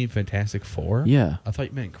 Oh, you mean Fantastic Four? yeah. I thought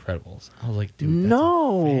you meant Incredibles. I was like, dude, that's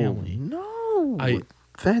No, a family. no. I-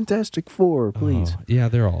 Fantastic Four, please. Oh, yeah,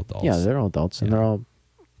 they're all adults. Yeah, they're all adults and Yeah. they're all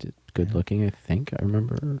good looking. I think I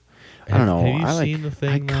remember. I don't know. Have you I like. seen the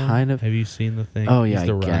thing? I though? kind of. Have you seen the thing? Oh He's yeah,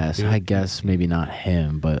 the I rock guess. dude. I guess maybe not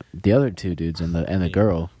him, but the other two dudes and the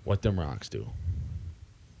girl. What them rocks do?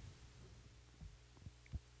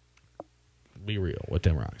 Be real. What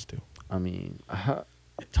them rocks do? I mean,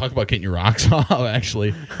 Talk about getting your rocks off.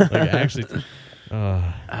 Actually,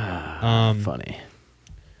 funny.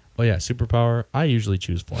 Oh yeah, superpower. I usually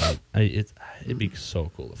choose flight. It'd be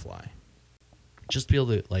so cool to fly. Just be able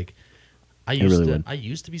to like. I It used really to. would. I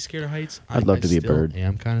used to be scared of heights. I'd love to be a still bird.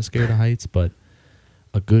 am kind of scared of heights, but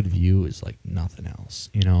a good view is like nothing else,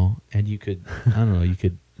 you know. And you could, I don't know, you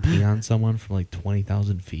could pee on someone from like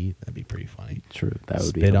 20,000 feet. That'd be pretty funny. True. That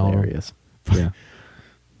would be Spit on 'em. hilarious. Yeah.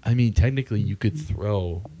 I mean, technically, you could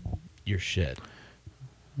throw your shit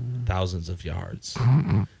thousands of yards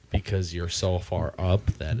because you're so far up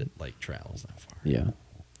that it like travels that far. Yeah.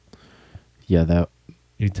 Yeah, that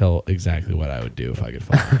You tell exactly what I would do if I could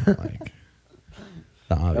fly. Like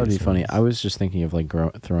the obvious that would be funny. ones. I was just thinking of like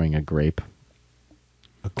throwing a grape.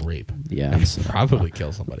 A grape. Yeah. That would probably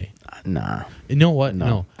kill somebody. Nah. You know what?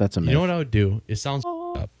 No, that's a You myth. know what I would do? It sounds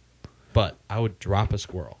up, but I would drop a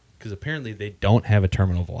squirrel because apparently they don't have a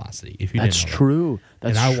terminal velocity. If you That's didn't know true.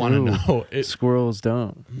 that. That's And I true. want to know it, Squirrels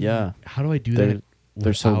don't. Yeah. how do I do They're- that?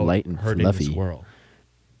 they're so without light and hurting fluffy. the squirrel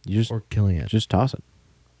You just or killing it. just toss it.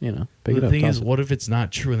 You know, pick The it up. thing toss is, it. what if it's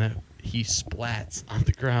not true and that he splats on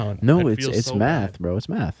the ground? No, I'd it's feel so math, bad. bro. It's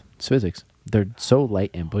math. It's physics. They're so light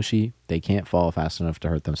and bushy, they can't fall fast enough to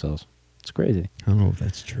hurt themselves. It's crazy. I don't know if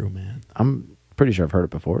that's true, man. I'm pretty sure I've heard it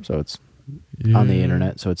before, so it's on the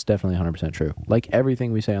internet, so it's definitely 100% true. Like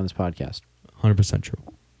everything we say on this podcast. 100% true.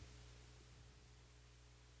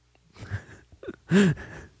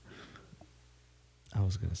 I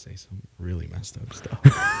was gonna say some really messed up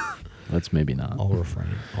stuff. Let's maybe not. I'll refrain.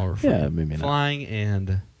 I'll refrain. Yeah, maybe not. Flying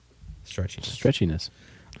and stretching. Stretchiness.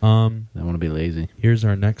 I want to be lazy. Here's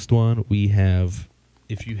our next one. We have,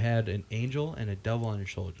 if you had an angel and a devil on your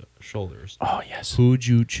shoulders, Oh, yes. who'd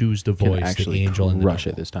you choose to Can voice actually the angel and the crush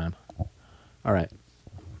devil? it this time. All right.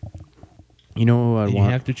 You know who I And you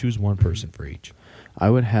want? have to choose one person for each. I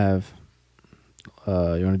would have. You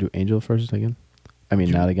want to do Angel first again? I mean,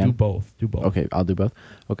 not again. Do both. Do both. Okay, I'll do both.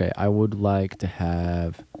 Okay, I would like to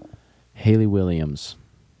have Haley Williams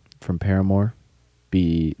from Paramore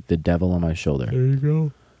be the devil on my shoulder. There you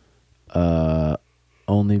go.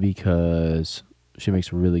 Only because she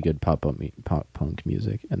makes really good pop punk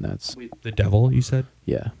music, and that's The devil, you said?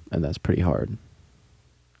 yeah, and that's pretty hard.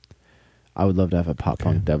 I would love to have a pop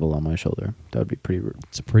punk devil on my shoulder. That would be pretty.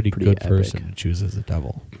 It's a pretty good epic. person to choose as a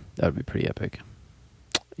devil. That would be pretty epic.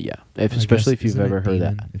 Yeah, guess, especially if you've isn't it ever heard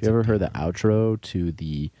demon? that. If It's you a ever heard the demon. outro to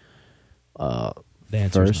the The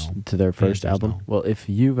answer is no. to their The first answer is album. no. Well, if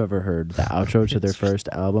you've ever heard the outro to their answer is first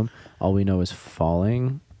album, All We Know Is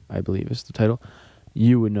Falling, I believe is the title,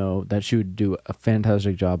 you would know that she would do a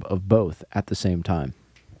fantastic job of both at the same time.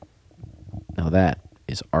 Now that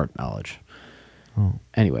is art knowledge. Oh,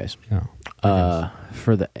 Anyways, yeah. I guess.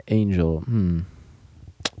 for the angel,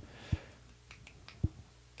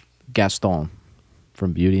 Gaston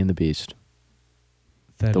from Beauty and the Beast.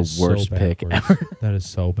 That the is worst so pick backwards. That is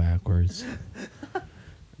so backwards. The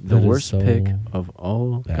That is worst so pick of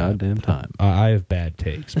all bad. goddamn time. I have bad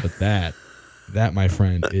takes, but that, my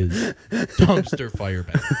friend, is dumpster fire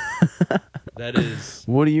bad. That is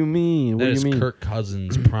What do you mean? What that do is you mean? Kirk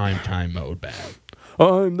Cousins prime time mode bad.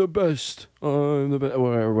 I'm the best. I'm the best.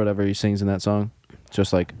 Or whatever he sings in that song.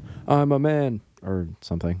 Just like, I'm a man. Or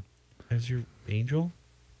something. As your angel?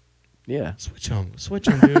 Yeah. Switch them,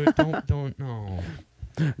 dude. don't no.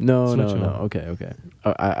 No. Switch 'em. Okay.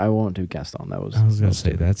 I won't do Gaston. That was. I was gonna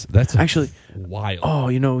say that's Actually- wild. Oh,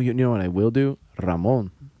 you know what I will do?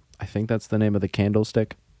 Ramon. I think that's the name of the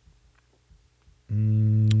candlestick.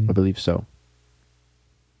 I believe so.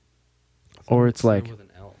 Or it's like, with an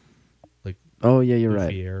L, like oh yeah, you're right.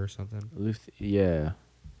 Luthier or something. Yeah.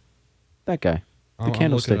 That guy. I'm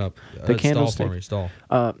candlestick. looking it up. The candlestick. Stall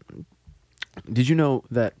for me. Stall. Did you know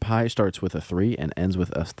that pi starts with a 3 and ends with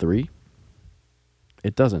a 3?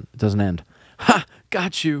 It doesn't. It doesn't end. Ha!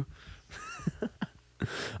 Got you. You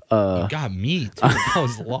got me, dude. I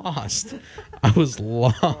was lost. I was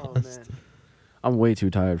lost. I'm way too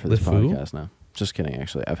tired for this Le Fou? podcast now. Just kidding,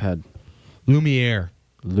 actually. I've had Lumiere.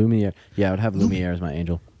 Lumiere. Yeah, I would have Lumiere as my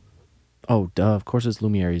angel. Oh, duh. Of course it's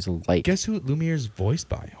Lumiere. He's a light. Guess who Lumiere's voiced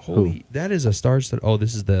by? Holy, that is a star-studded. Oh,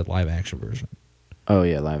 this is the live-action version. Oh,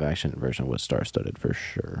 yeah, live action version was star-studded for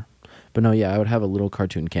sure. But no, yeah, I would have a little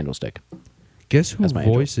cartoon candlestick. Guess who That's my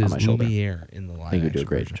angel voices on my shoulder. Lumiere in the live-action I think you'd do a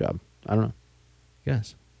great version? job. I don't know.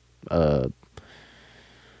 Yes. Uh,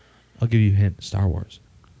 I'll give you a hint. Star Wars.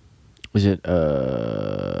 is it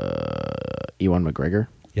Ewan McGregor?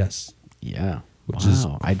 Yes. Yeah. Which is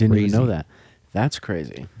I didn't even know crazy. that. That's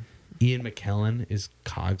crazy. Ian McKellen is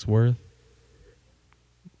Cogsworth.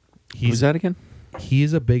 Who's that again? He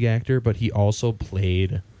is a big actor, but he also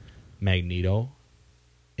played Magneto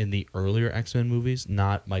in the earlier X-Men movies,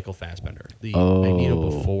 not Michael Fassbender. The Magneto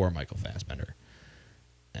before Michael Fassbender.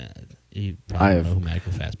 You probably don't know who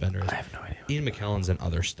Michael Fassbender is. I have no idea. Ian McKellen's in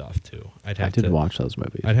other stuff too. I did watch those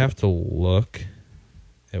movies. I'd have to look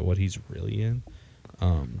at what he's really in.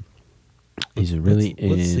 He's really in.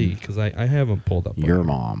 Let's see, because I have him pulled up. Your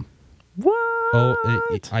mom. What? Oh,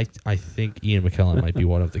 I think Ian McKellen might be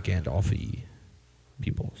one of the Gandalf-y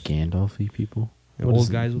people. Gandalf-y people? Old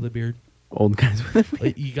guys with a beard. Old guys with a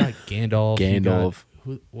beard. You got Gandalf. Gandalf.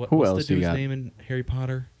 What's else the you dude's got? name in Harry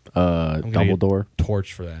Potter? Dumbledore.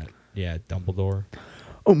 Torch for that. Yeah, Dumbledore.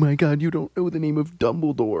 Oh my God, you don't know the name of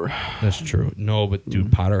Dumbledore. That's true. No, but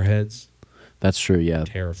dude, Potterheads. That's true, yeah.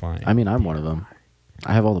 Terrifying. I mean, I'm one of them.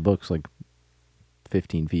 I have all the books like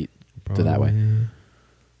 15 feet to that way.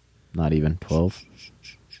 Not even 12.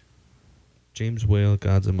 James Whale,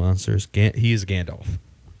 Gods and Monsters. He is Gandalf.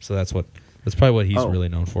 So that's probably what he's really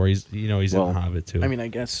known for. He's in The Hobbit too. I mean, I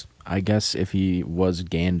guess if he was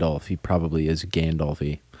Gandalf, he probably is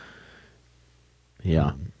Gandalf-y.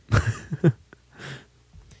 Yeah.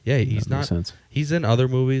 Yeah, he's that not. Makes sense. He's in other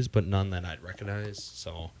movies, but none that I'd recognize.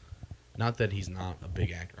 So, not that he's not a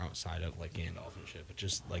big actor outside of like Gandalf and shit, but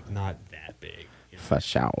just like not that big. You know? For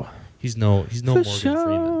sure. He's no For Morgan sure.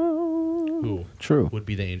 Freeman. Who True. would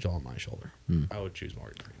be the angel on my shoulder. I would choose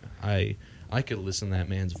Morgan Freeman. I could listen to that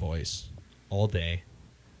man's voice all day.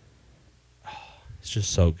 It's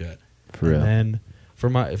just so good. For real. And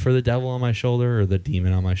then for the devil on my shoulder or the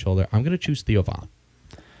demon on my shoulder, I'm gonna choose Theo Von.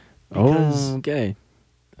 Oh, okay.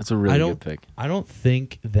 That's a really good pick. I don't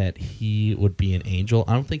think that he would be an angel.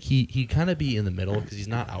 I don't think he kind of be in the middle because he's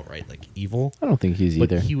not outright like evil. I don't think he's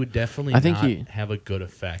either. But he would definitely have a good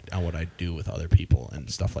effect on what I do with other people and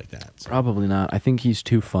stuff like that. So. Probably not. I think he's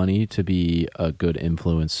too funny to be a good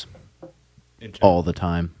influence all the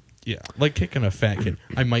time. Yeah, like kicking a fat kid.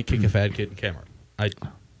 I might kick a fat kid in camera.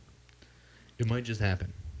 It might just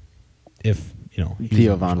happen. If,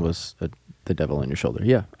 Theo Von was the devil on your shoulder.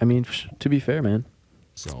 Yeah, I mean, to be fair, man.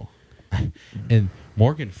 So, and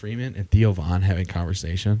Morgan Freeman and Theo Von having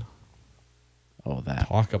conversation. Oh,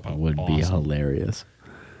 that would be hilarious.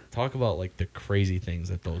 Talk about like the crazy things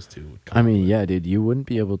that those two would come I mean, with. yeah, dude, you wouldn't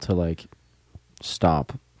be able to like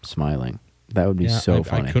stop smiling. That would be so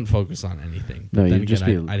funny. I couldn't focus on anything. No, I'd you'd just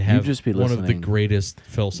be one of the listening. greatest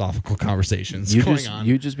philosophical conversations on.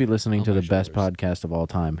 You'd just be listening to the best podcast of all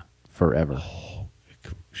time forever. Oh,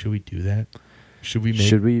 should we do that? Can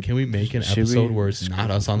we make an episode where it's not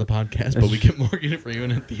us on the podcast, but we get Morgan Freeman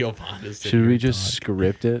and Theo Von? Should we just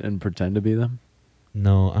script it and pretend to be them?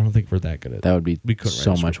 No, I don't think we're that good at that. That would be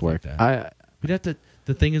so much work. Like we'd have to.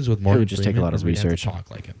 The thing is with Morgan, it would just take a lot of research. Talk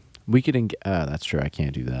like him. We could. That's true. I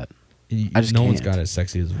can't do that. No one's got as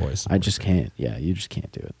sexy as voice. I just can't. Yeah, you just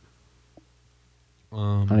can't do it. I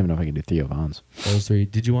don't even know if I can do Theo Von's. Those three.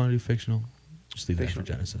 Did you want to do fictional? Just leave that for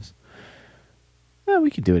Genesis. Yeah, we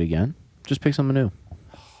could do it again. Just pick something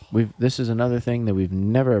new. This is another thing that we've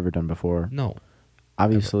never ever done before. No.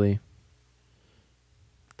 Obviously.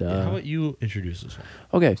 Yeah, how about you introduce this one?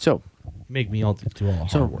 Okay, so make me all do all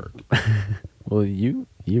the hard work. Well, you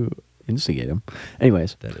instigate him.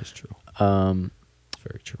 Anyways, that is true. It's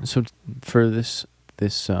very true. So for this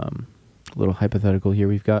little hypothetical here,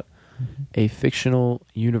 we've got a fictional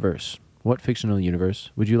universe. What fictional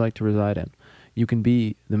universe would you like to reside in? You can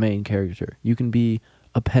be the main character. You can be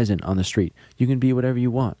a peasant on the street. You can be whatever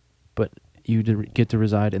you want, but you get to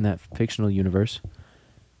reside in that fictional universe.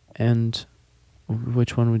 And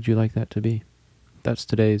which one would you like that to be? That's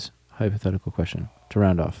today's hypothetical question to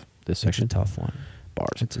round off this section. It's a tough one.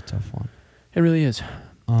 Bars. It's a tough one. It really is.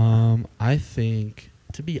 I think,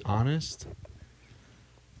 to be honest,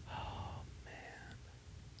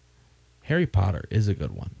 Harry Potter is a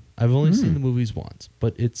good one. I've only seen the movies once,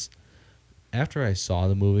 but after I saw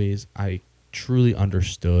the movies, I truly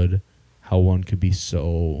understood how one could be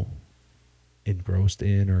so engrossed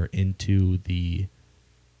in or into the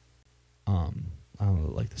I don't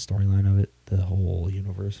know, like the storyline of it, the whole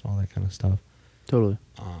universe and all that kind of stuff. Totally.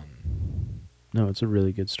 No, it's a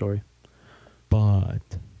really good story. But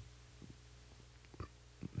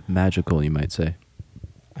magical, you might say.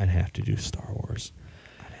 I'd have to do Star Wars.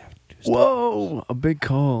 Whoa, a big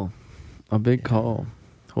call. A big call.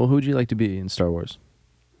 Well, who would you like to be in Star Wars?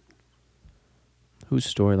 Whose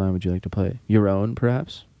storyline would you like to play? Your own,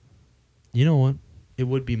 perhaps? You know what? It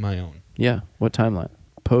would be my own. Yeah. What timeline?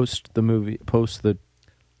 Post episode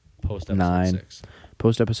 6.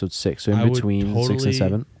 Post episode 6. So in between 6 and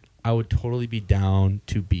 7? I would totally be down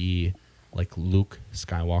to be like Luke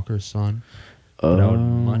Skywalker's son. Oh. But I would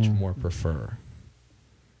much more prefer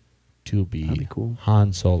to be cool.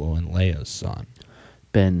 Han Solo and Leia's son.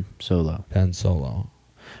 Ben Solo.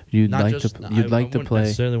 You'd like to play. I wouldn't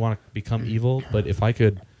necessarily want to become evil, but if I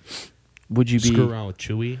could screw around with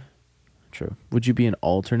Chewie. True. Would you be an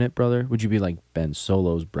alternate brother? Would you be like Ben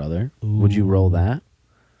Solo's brother? Ooh. Would you roll that?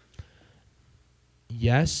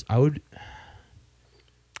 Yes, I would.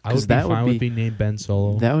 I 'Cause would be that would fine with be- being named Ben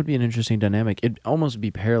Solo. That would be an interesting dynamic. It'd almost be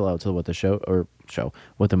parallel to what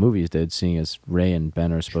what the movies did, seeing as Rey and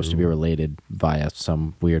Ben are supposed to be True. related via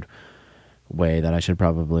some weird way that I should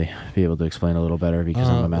probably be able to explain a little better because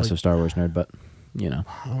I'm a massive Like- Star Wars nerd. But I don't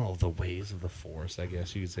know, the ways of the Force. I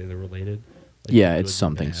guess you could say they're related. Like Yeah, the it's good, the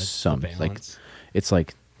something, bad, the some, like, balance. it's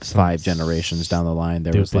like Some 5 generations down the line,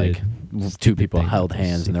 there was like stupid 2 people thing held that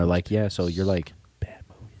hands, and they're sequels like, do. yeah, so you're like, bad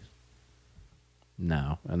movies.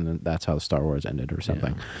 no, and then that's how Star Wars ended or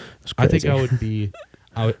something. Yeah. It's I think crazy. I would be.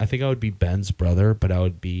 I think I would be Ben's brother, but I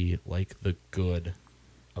would be like the good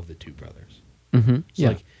of the two brothers. Mm-hmm. So Yeah,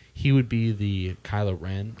 like he would be the Kylo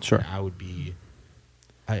Ren. Sure. And I would be.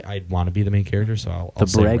 I'd want to be the main character, so I'll the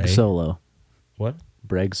say Breg Rey. Solo. What?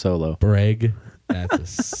 Breg Solo. Breg. That's a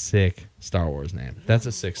sick Star Wars name. That's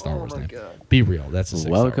a sick Star Wars name. God. Be real. That's a sick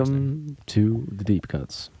Star Wars name. Welcome to the Deep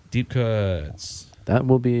Cuts. Deep Cuts. That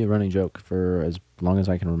will be a running joke for as long as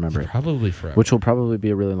I can remember it. Probably forever. Which will probably be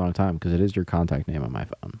a really long time because it is your contact name on my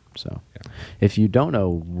phone. So Yeah. if you don't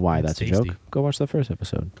know why It's that's a tasty. joke, go watch the first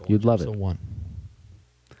episode. Go You'd watch love it. episode 1.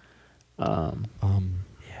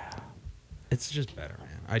 Yeah. It's just better,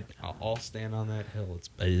 man. I'll stand on that hill.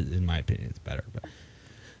 In my opinion, it's better. But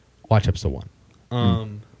watch episode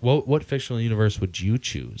 1. What fictional universe would you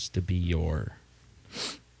choose to be your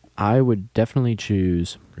I would definitely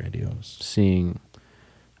choose, grandiose? seeing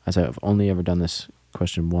as I've only ever done this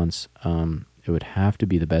question once, it would have to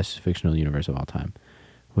be the best fictional universe of all time,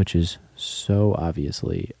 which is so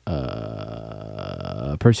obviously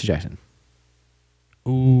Percy Jackson.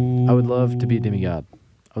 Ooh, I would love to be a demigod.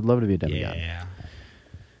 I would love to be a demigod.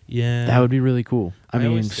 Yeah. That would be really cool. I mean,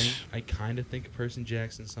 always think, I kind of think of Percy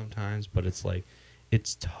Jackson sometimes, but it's like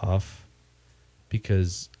it's tough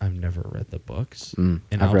because I've never read the books, Mm,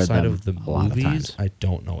 and I've read outside them of the a lot of movies, times. I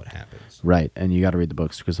don't know what happens. right, and you got to read the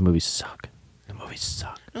books because the movies suck. The movies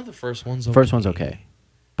suck. No, the first one's The okay. first one's okay,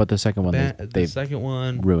 but the second one The they second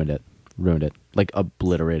one, ruined it, like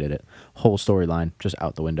obliterated it. Whole storyline just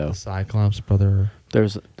out the window. the Cyclops brother There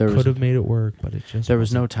was could have made it work, but it just there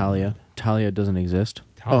was no wasn't Talia. good. Talia doesn't exist.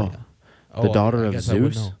 Talia. The Oh, daughter I of guess I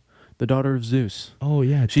would Zeus. know. The daughter of Zeus. Oh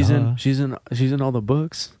yeah, She's duh. in all the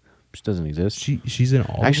books. She doesn't exist. She's in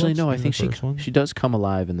all. Actually, the books no. I in the think first one? she does come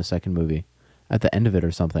alive in the second movie, at the end of it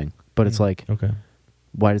or something. But it's like, okay.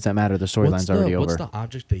 why does that matter? The storyline's already over. What's the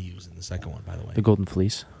object they use in the second one, by the way? The golden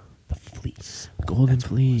fleece. The fleece. Golden That's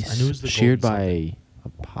what it was. fleece. I knew it was the sheared golden by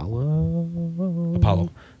Apollo. Apollo.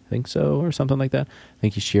 I think so, or something like that. I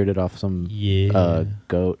think he sheared it off some Yeah.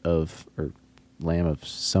 goat or lamb of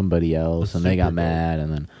somebody else, The and they got super goat. mad,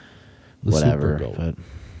 and then The whatever. super goat. But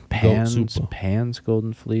Goat super. Pan's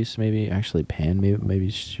golden fleece, maybe. Actually, Pan maybe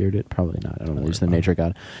sheared it. Probably not. I don't know. Don't He's the worry nature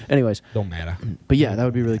about god. Anyways, Don't matter. but yeah, that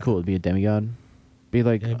would be really cool. It'd be a demigod. Be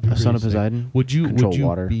like Yeah, it'd be a son of pretty sick. Poseidon. Would you control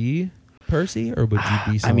water. be Percy or would you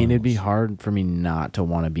be? I Someone mean, it'd be else? hard for me not to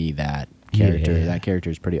want to be that character. Yeah. That character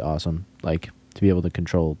is pretty awesome. Like to be able to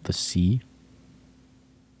control the sea.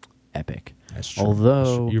 Epic. That's true.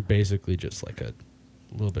 Although- you're basically just like a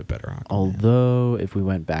little bit better Aquaman. Although, if we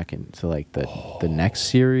went back into like the next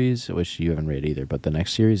series, which you haven't read either, but the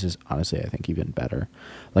next series is honestly, I think, even better.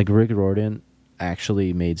 Like Rick Riordan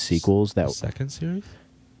actually made sequels The that, second series.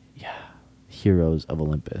 yeah, Heroes of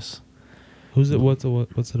Olympus. Who's it? What's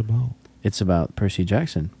it about? It's about Percy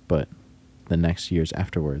Jackson, but the next years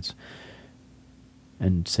afterwards,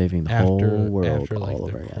 and saving the whole world after like all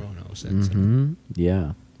over the again. Chronos incident. Mm-hmm.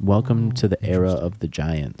 Yeah. Welcome Oh, to the era interesting. of the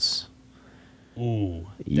giants. Ooh,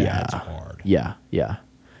 Yeah. that's hard. Yeah, yeah.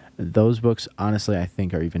 Those books, honestly, I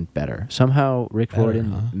think are even better. Somehow, Rick Better,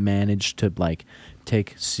 Riordan huh? managed to like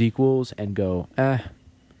take sequels and go, I'm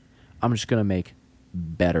just gonna make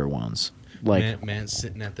better ones. Like, man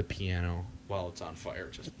sitting at the piano while it's on fire,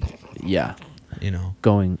 just yeah,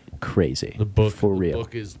 going crazy. The book for real. The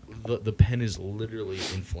book is the pen is literally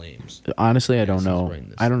in flames. Honestly, I as don't he's know. writing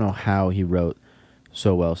this I don't know stuff. how he wrote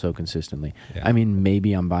so well, so consistently. Yeah. I mean,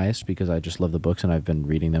 maybe I'm biased because I just love the books and I've been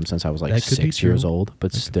reading them since I was like That could be 6 years true. old.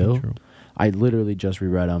 But That could be still, true. I literally just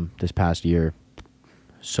reread them this past year.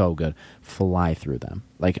 So good. Fly through them.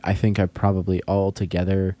 Like, I think I probably all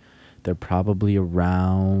together, they're probably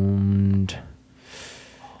around,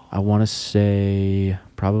 I want to say,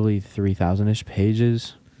 probably 3,000-ish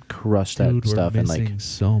pages. Crushed Dude, that stuff we're in missing like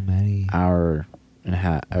so many. hour and a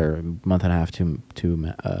half, or month and a half, 2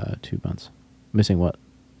 months. Missing what?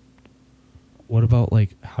 What about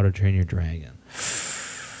like How to Train Your Dragon?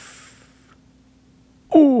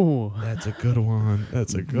 Oh, That's a good one.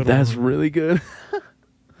 That's a good that's one. really good.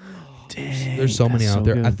 Dang, There's so many that's out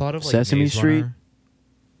there. I good. thought of like Sesame Maze Street. Runner.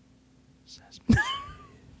 Sesame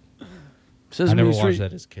Street. Sesame I never Street. watched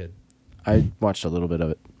that as a kid. I watched a little bit of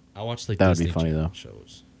it. I watched like That would Disney be funny, Channel though.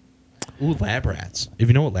 shows. Ooh, Lab Rats. If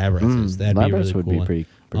you know what Lab Rats is, that'd Lab be a Rats really would cool be one. pretty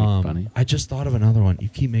funny. I just thought of another one. You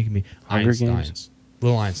keep making me Hunger Games? Einsteins.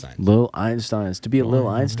 Little Einsteins. Little Einsteins. To be a little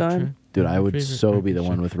Going on Einstein, trip dude, on I my would favorite so be the rocket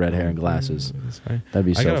one ship. with red hair and glasses. That'd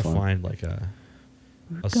be I so gotta fun. find like a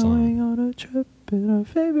Going song. on a trip in our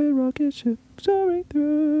favorite rocket ship, soaring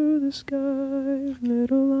through the sky,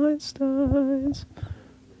 little Einsteins.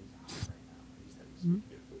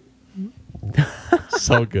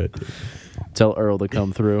 So good. Dude. Tell Earl to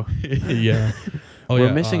come through. Yeah. Oh, We're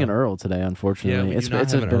yeah, missing an Earl today, unfortunately. we it's do not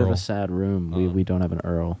it's have a an bit of Earl. a sad room. We don't have an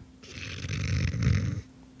Earl.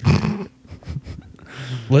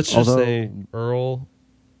 Let's just Although- say Earl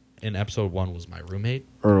in episode 1 was my roommate.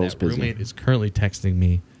 Earl's that busy. roommate is currently texting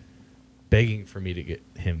me, begging for me to get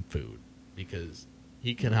him food because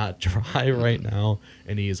he cannot drive right now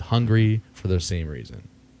and he is hungry for the same reason.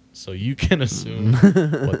 So you can assume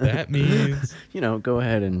what that means. You know, go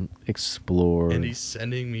ahead and explore. And he's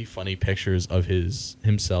sending me funny pictures of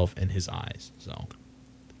himself and his eyes. So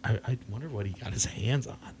I wonder what he got his hands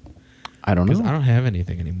on. I don't Because know. I don't have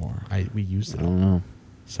anything anymore. We used I it. don't know.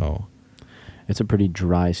 So It's a pretty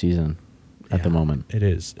dry season at the yeah, moment. It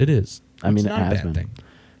is. It is. I mean, It's it not a has bad been. thing.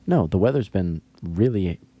 No, the weather's been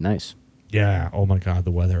really nice. Yeah. Oh my God,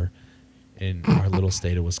 the weather in our little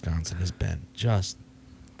state of Wisconsin has been just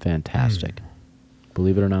Fantastic.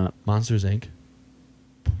 Believe it or not. Monsters Inc.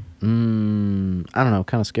 I don't know.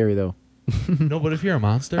 Kind of scary, though. No, but if you're a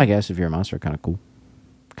monster, I guess if you're a monster, kind of cool.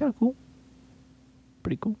 Kind of cool.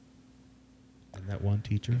 Pretty cool. and that one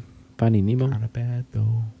teacher, Finding Nemo. kind of bad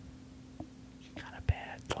though. Kind of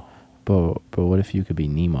bad, though. But what if you could be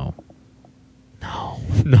Nemo? No,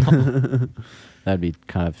 no. That'd be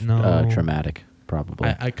kind of No. traumatic,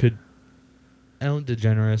 probably. I could. Ellen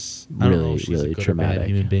DeGeneres. I don't know Really, if she's really a good or bad traumatic.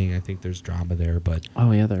 human being. I think there's drama there, but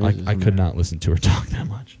Oh, yeah, there is. I isn't could there? not listen to her talk that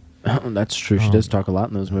much. That's true. She does talk a lot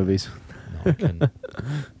in those movies. No, I couldn't.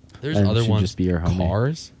 There's And other she'd ones. just be her homie.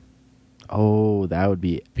 Cars. Oh, that would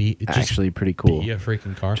be Just actually pretty cool. Be a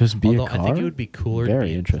freaking car. Just be a Although I think car? it would be cooler Very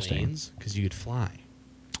to be interesting. in planes because you could fly,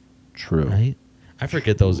 True. right? I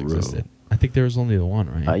forget those True. existed. I think there was only the one,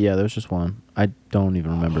 right? Yeah, there's just one. I don't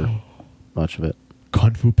even remember much of it.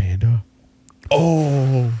 Kung Fu Panda.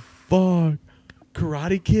 Oh, fuck.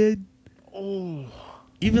 Karate Kid. Oh,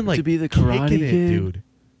 Even like to be the Kicking Karate It, Kid? dude.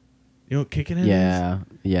 You know what Kicking It is?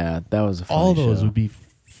 yeah, that was a funny All those show. would be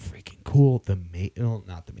freaking cool.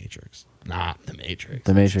 Not the Matrix. Not the Matrix.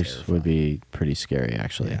 The That's Matrix terrifying. would be pretty scary,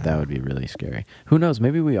 actually. Yeah. That would be really scary. Who knows?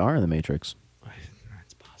 Maybe we are in the Matrix.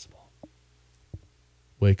 It's possible.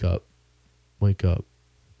 Wake up. Wake up.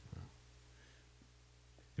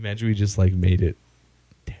 Imagine we just like made it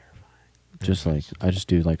terrifying. Just like I just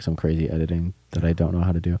do like some crazy editing that I don't know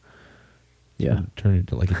how to do. Yeah. Turn it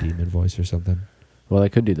into like a demon voice or something. Well, I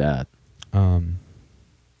could do that.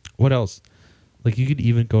 What else? Like you could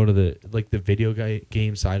even go to the video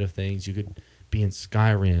game side of things. You could be in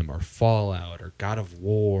Skyrim or Fallout or God of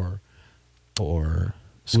War or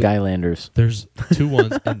Skylanders. there's 2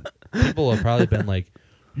 ones and people have probably been like,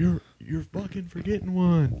 You're fucking forgetting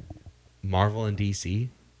one. Marvel and DC.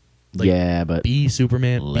 Like, yeah, but be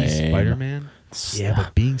Superman, lame. be Spider-Man. Yeah,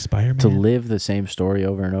 but being Spider-Man. to live the same story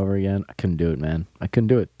over and over again, I couldn't do it, man. I couldn't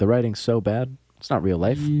do it. The writing's so bad. It's not real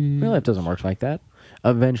life. Real life doesn't work like that.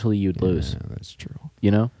 Eventually, you'd lose. Yeah, that's true.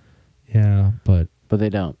 You know, Yeah, but but they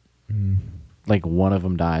don't. Like one of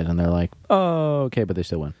them dies, and they're like, "Oh, okay," but they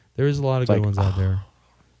still win. there is a lot of It's good like, ones out there.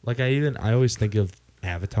 Like I always think of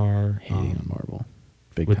Avatar. Hating on Marvel,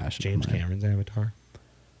 big with passion. James of mine. Cameron's Avatar,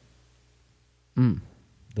 Mm.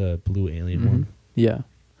 the blue alien Mhm. one. Yeah, that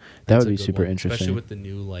That's would a be good super one, interesting. especially with the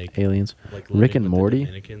new like Aliens, like Rick living and with Morty. the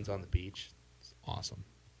Dominicans on the beach. It's awesome.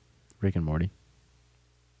 Rick and Morty.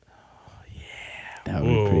 That would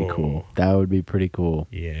be pretty cool. That would be pretty cool.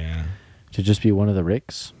 Yeah, To just be one of the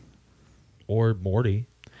Ricks. or Morty,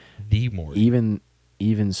 the Morty.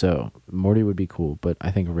 Even so, Morty would be cool, but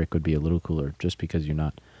I think Rick would be a little cooler just because you're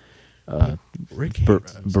not Rick hates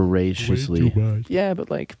himself voraciously. way too much. Yeah, but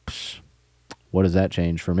like, what does that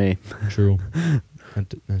change for me? True.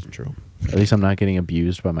 That's true. At least I'm not getting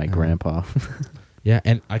abused by my grandpa. Yeah,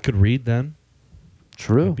 and I could read then.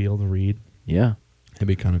 True. I'd be able to read. Yeah. It'd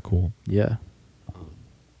be kind of cool. Yeah.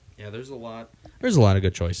 Yeah, there's a lot of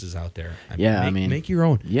good choices out there. Yeah, I mean, make your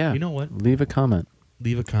own. Yeah. You know what? Leave a comment.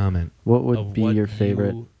 Leave a comment. What would of be what your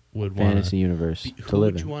favorite you would fantasy wanna universe be, to who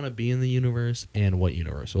live would in? you want to be in the universe and what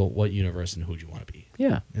universe? Well, what universe and who would you want to be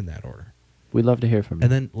Yeah. in that order? We'd love to hear from you.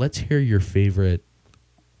 And then let's hear your favorite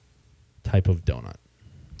type of donut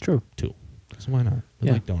True. too. So why not? We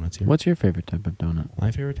Yeah. like donuts here. What's your favorite type of donut?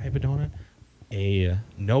 my favorite type of donut? a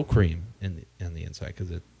no cream on the inside because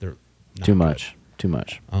they're not Too good. much. Too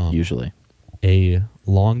much. Usually. A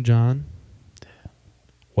Long John,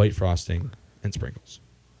 white frosting, and sprinkles.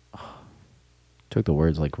 Took the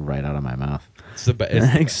words like right out of my mouth. It's the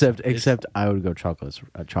best. Except I would go chocolate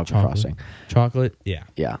frosting. Chocolate, yeah.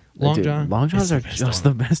 Yeah. Long Dude, John. Long Johns it's are the best just donut.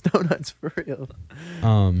 the best donuts for real.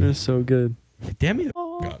 They're so good. Damn me the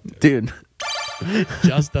f- up, Dude.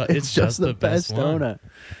 It's just the best one. donut.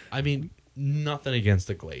 I mean, nothing against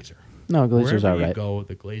the glazer. No, Glazer's Wherever alright. you go,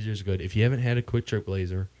 the glazer's good. If you haven't had a quick trip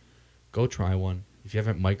glazer, go try one. If you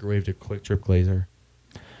haven't microwaved a quick trip glazer,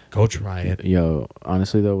 go try it. Yo,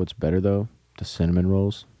 honestly though, what's better though? The cinnamon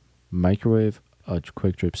rolls. Microwave a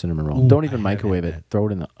quick trip cinnamon roll. Ooh, Don't even I haven't microwave had it. that. Throw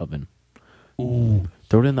it in the oven. Ooh.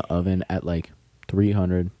 Throw it in the oven at like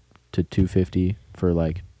 300 to 250 for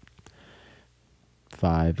like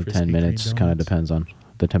 5 to 10 Krispy Kreme minutes. Kind of donuts? depends on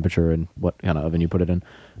the temperature and what kind of oven you put it in.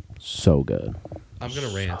 So good. I'm going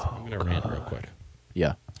to rant. I'm going to rant real quick.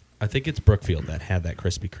 Yeah. I think it's Brookfield that had that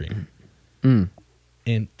Krispy Kreme. Mm.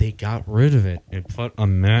 And they got rid of it and put a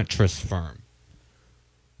mattress firm.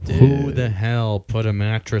 Dude. Who the hell put a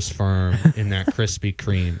mattress firm in that Krispy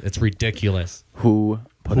Kreme? It's ridiculous. Who's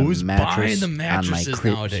Who's a mattress buying the on my mattresses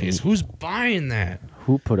nowadays? Who's buying that?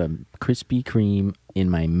 Who put a Krispy Kreme in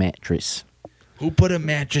my mattress? Who put a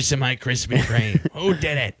mattress in my Krispy Kreme? Who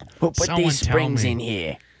did it? Who put Someone these tell springs me. in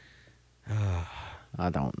here? I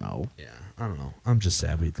don't know. Yeah, I don't know. I'm just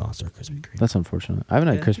sad we lost our Krispy Kreme. That's unfortunate. I haven't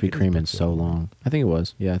had Yeah, I think Krispy it is Kreme in so Brookfield. long. I think it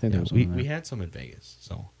was. Yeah, I think there was we one there. had some in Vegas,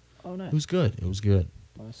 so Oh, nice. it was good. It was good.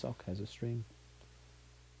 My sock has a string.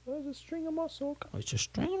 There's a string on my sock. Oh, it's a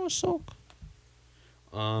string on a sock.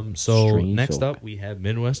 So Stringy next sock. up we have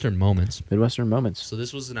Midwestern Moments. Midwestern moments. So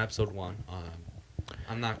this was an episode 1.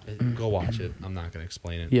 I'm not go watch it. I'm not gonna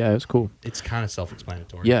explain it. Yeah, it was cool. It's kind of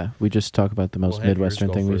self-explanatory. Yeah, we just talk about the most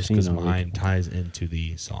Midwestern thing we've seen because all week. mine ties into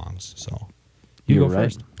the songs. So You're go right.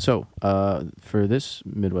 first. So, for this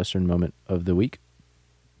Midwestern moment of the week,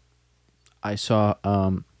 I saw.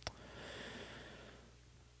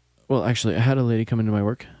 Well, actually, I had a lady come into my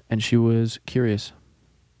work, and she was curious.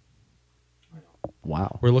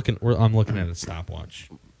 Wow, I'm looking at a stopwatch.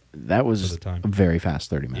 that For was the time. a very fast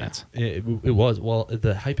 30 minutes. Yeah, it was. Well,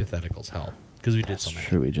 the hypotheticals help because we did That's so many.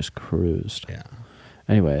 true. We just cruised. Yeah.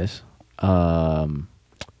 Anyways,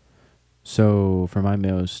 so for my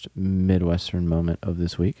most Midwestern moment of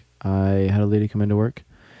this week, I had a lady come into work,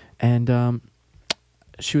 and I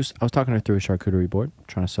was talking to her through a charcuterie board,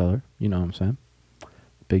 trying to sell her. You know what I'm saying?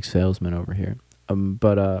 Big salesman over here.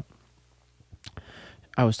 But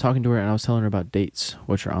I was talking to her and I was telling her about dates,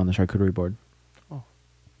 which are on the charcuterie board. Oh,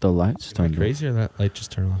 the lights Am I turned crazy or that light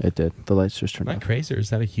just turned off? It did. The lights just Am turned I off. crazy or is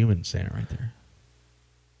that a human standing right there?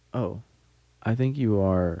 Oh, I think you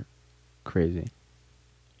are crazy.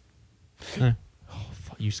 Oh,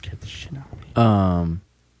 fuck, you scared the shit out of me.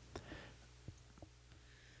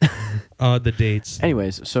 The dates.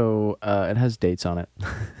 Anyways, so it has dates on it,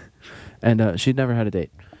 and she'd never had a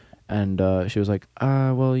date, and she was like,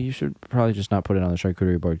 well, you should probably just not put it on the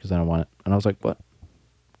charcuterie board because I don't want it." And I was like, "What?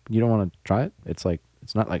 You don't want to try it? It's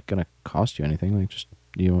not like gonna cost you anything. Like, just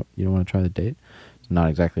you don't want to try the date." It's not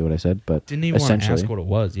exactly what I said, but Didn't even want to essentially, ask what it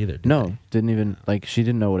was either. Did no, they? didn't even like. She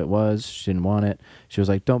didn't know what it was. She didn't want it. She was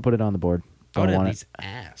like, "Don't put it on the board. I would Don't at want least it."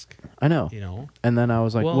 ask. I know. You know. And then I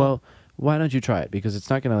was like, Well- well, why don't you try it? Because it's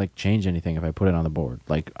not gonna like change anything if I put it on the board.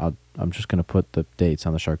 Like I'm just gonna put the dates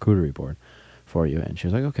on the charcuterie board for you. And she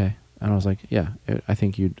was like, okay. And I was like, yeah, I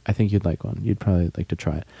think you'd like one. You'd probably like to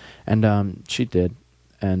try it. And she did.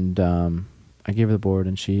 And I gave her the board,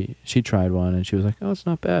 and she tried one, and she was like, oh, it's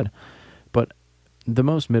not bad. But the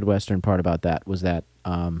most Midwestern part about that was that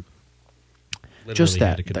just Literally had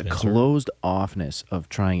that to the convince her. closed offness of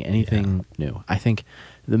trying anything new. I think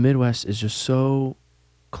the Midwest is just so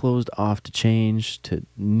closed off to change, to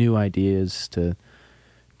new ideas, to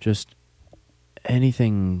just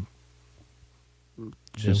anything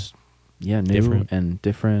just new Different. and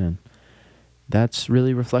different, and that's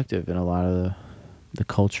really reflective in a lot of the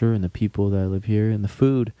culture and the people that live here and the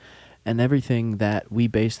food and everything that we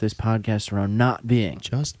base this podcast around not being.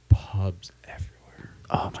 Just pubs everywhere.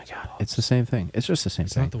 Oh my god, it's the same thing. It's just the same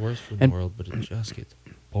It's thing. not the worst food in And- the world, but it just gets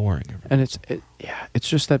boring. Everywhere. And it's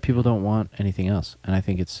just that people don't want anything else, and I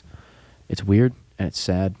think it's weird and it's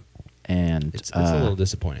sad, and It's a little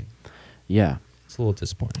disappointing. yeah, It's a little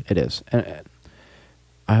disappointing. it is. And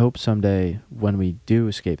I hope someday when we do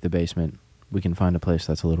escape the basement, we can find a place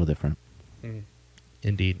that's a little different.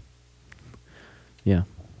 Indeed. Yeah.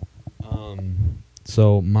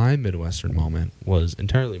 So my Midwestern moment was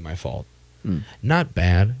entirely my fault. Mm. Not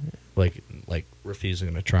bad, like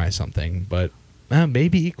refusing to try something, but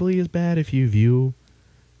maybe equally as bad if you view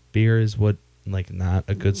beer as what, like, not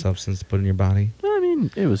a good substance to put in your body. I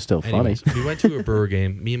mean, it was still Anyways, funny. we went to a brewer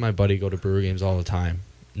game. Me and my buddy go to brewer games all the time.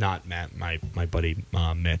 Not Matt, my buddy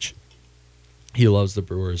Mitch. He loves the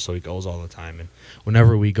Brewers, so he goes all the time. And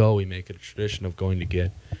whenever we go, we make it a tradition of going to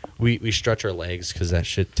get... We stretch our legs because that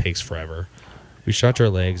shit takes forever. We stretch our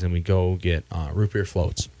legs and we go get root beer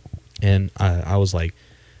floats. And I was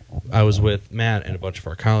with Matt and a bunch of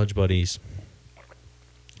our college buddies.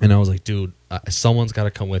 And I was like, dude, someone's got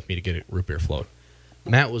to come with me to get a root beer float.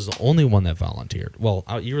 Matt was the only one that volunteered. Well,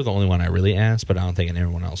 you were the only one I really asked, but I don't think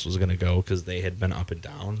anyone else was going to go because they had been up and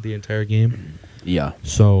down the entire game. Yeah.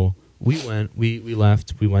 So we went, we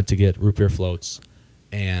left, we went to get root beer floats,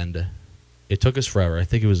 and it took us forever. I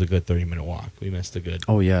think it was a good 30-minute walk. We missed a good...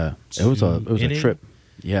 Oh, yeah. It was a inning? trip.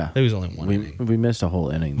 Yeah. It was only one inning. We missed a whole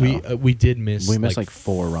inning, though. We did miss... We missed like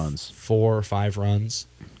 4 runs. 4 or 5 runs.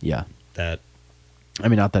 Yeah. That... I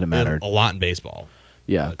mean, not that it mattered. A lot in baseball.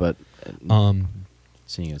 Yeah, but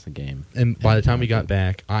seeing as the game. And by the time we got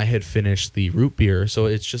back, I had finished the root beer, so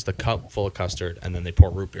it's just a cup full of custard, and then they pour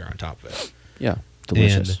root beer on top of it. Yeah,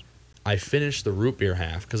 delicious. And I finished the root beer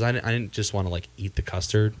half, because I didn't just want to, like, eat the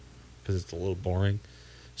custard, because it's a little boring.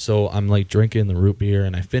 So I'm, like, drinking the root beer,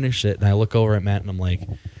 and I finish it, and I look over at Matt, and I'm like,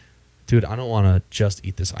 dude, I don't want to just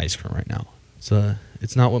eat this ice cream right now.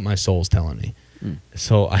 It's not what my soul's telling me.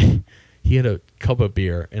 So he had a cup of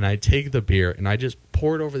beer, and I take the beer, and I just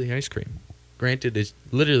pour it over the ice cream. Granted, it's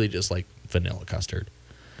literally just like vanilla custard.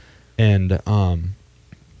 And,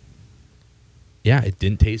 yeah, it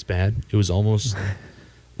didn't taste bad. It was almost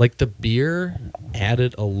like the beer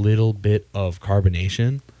added a little bit of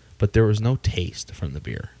carbonation, but there was no taste from the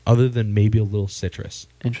beer other than maybe a little citrus.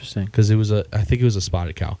 Interesting. Because I think it was a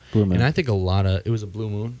Spotted Cow. Blue Moon. And I think it was a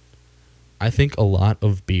Blue Moon. I think a lot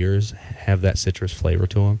of beers have that citrus flavor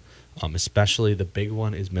to them. Especially the big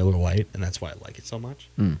one is Miller Lite, and that's why I like it so much.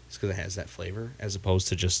 It's because it has that flavor, as opposed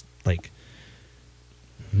to just like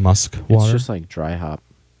musk water. It's just like dry hop.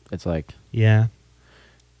 It's like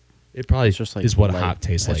it probably it's just like is what light, a hop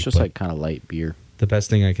tastes like. It's just like kind of light beer. The best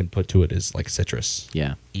thing I can put to it is like citrus.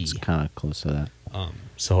 Yeah, it's kind of close to that.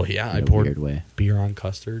 So yeah, I In a poured weird way. beer on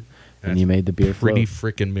custard, And you made the beer float. Pretty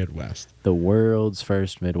freaking Midwest. The world's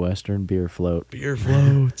first Midwestern beer float. Beer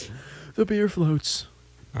float. The beer floats.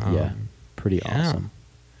 Yeah, pretty awesome.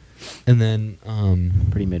 And then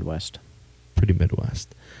pretty Midwest. Pretty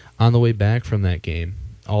Midwest. On the way back from that game,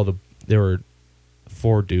 there were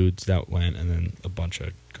 4 dudes that went, and then a bunch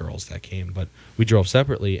of girls that came. But we drove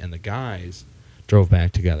separately, and the guys drove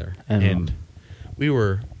back together, and we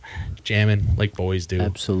were jamming like boys do.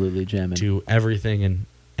 Absolutely jamming. To everything and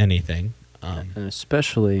anything, and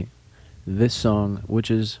especially this song, which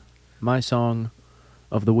is my song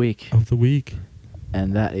of the week.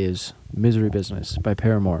 And that is "Misery Business" by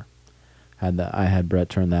Paramore. I had Brett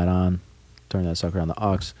turn that sucker on the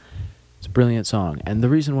aux. It's a brilliant song, and the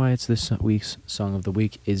reason why it's this week's song of the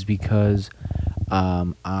week is because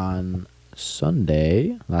on last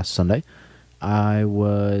Sunday, I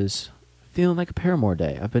was feeling like a Paramore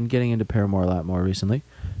day. I've been getting into Paramore a lot more recently.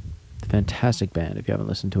 Fantastic band. If you haven't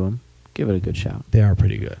listened to them, give it a good shout. They are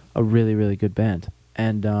pretty good. A really, really good band.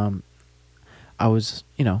 And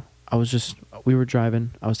we were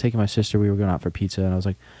driving. I was taking my sister. We were going out for pizza, and I was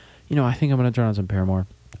like, I think I'm going to turn on some Paramore.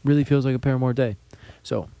 Really feels like a Paramore day.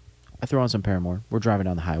 So I throw on some Paramore. We're driving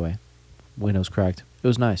down the highway. Windows cracked. It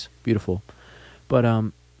was nice. Beautiful.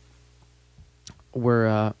 But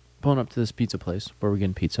we're pulling up to this pizza place where we're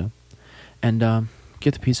getting pizza. And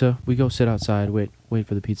get the pizza. We go sit outside, wait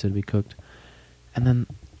for the pizza to be cooked. And then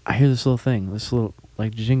I hear this little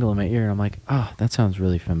like jingle in my ear, and I'm like, that sounds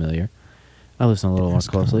really familiar. I listen a little more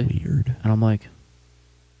closely. Weird. And I'm like,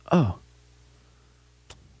 oh,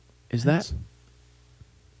 is that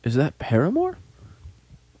Paramore?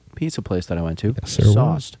 Pizza place that I went to. Yes, sir.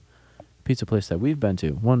 Sauced. Pizza place that we've been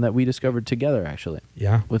to. One that we discovered together, actually.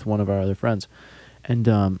 Yeah. With one of our other friends. And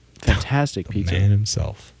fantastic pizza. Man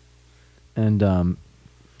himself. And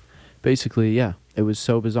basically, yeah, it was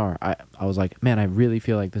so bizarre. I was like, man, I really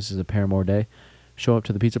feel like this is a Paramore day. Show up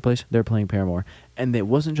to the pizza place, they're playing Paramore. And it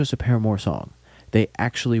wasn't just a Paramore song. They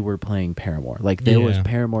actually were playing Paramore. Like, there was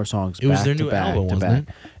Paramore songs back to back. It was their new album, wasn't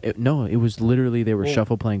it? No, it was literally, they were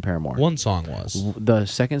shuffle playing Paramore. One song was. The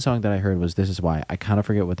second song that I heard was This Is Why. I kind of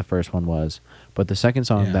forget what the first one was. But the second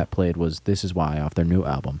song that played was This Is Why off their new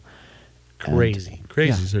album. Crazy.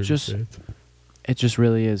 It just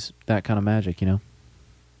really is that kind of magic,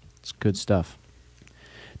 It's good stuff.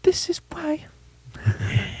 This is why.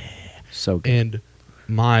 So good. And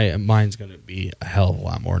mine's going to be a hell of a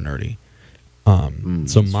lot more nerdy.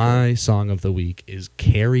 So my song of the week is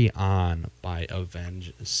 "Carry On" by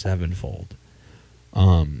Avenged Sevenfold.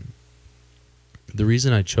 The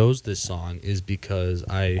reason I chose this song is because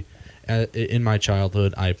in my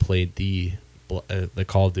childhood, I played the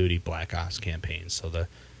Call of Duty Black Ops campaign. So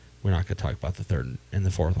we're not going to talk about the third, and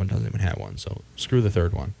the fourth one doesn't even have one. So screw the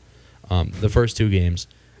third one. The first two games,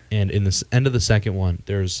 and in the end of the second one,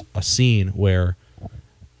 there's a scene where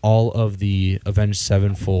all of the Avenged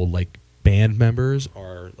Sevenfold band members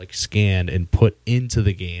are scanned and put into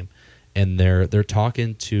the game, and they're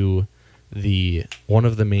talking to one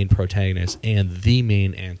of the main protagonists and the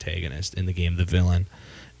main antagonist in the game, the villain.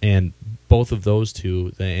 And both of those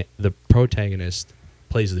two, the protagonist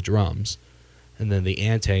plays the drums, and then the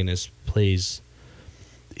antagonist plays.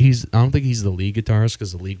 I don't think he's the lead guitarist,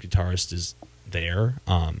 because the lead guitarist is there.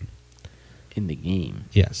 In the game.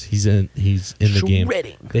 Yes, he's in the game.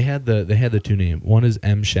 They had the two names. One is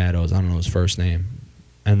M Shadows. I don't know his first name,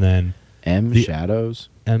 and then Shadows.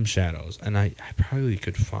 M Shadows, and I probably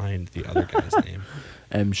could find the other guy's name.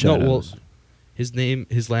 M Shadows. No, well,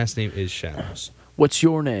 his last name is Shadows. What's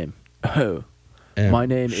your name? Oh, my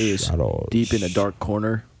name Shadows. is Deep in a Dark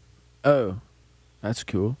Corner. Oh, that's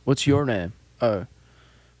cool. What's your name? Oh,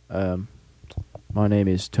 my name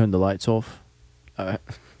is Turn the Lights Off.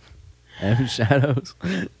 M Shadows.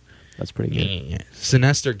 That's pretty good. Yeah.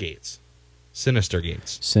 Sinister Gates. Sinister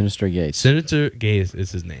Gates. Sinister Gates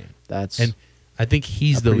is his name. And I think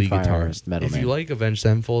he's the lead guitarist. If you like Avenged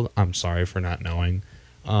Sevenfold, I'm sorry for not knowing.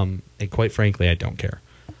 And quite frankly, I don't care.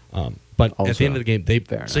 But also, at the end of the game, they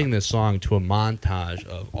sing this song to a montage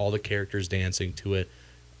of all the characters dancing to it,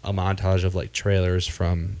 a montage of trailers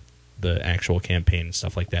from the actual campaign and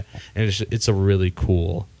stuff like that. And it's a really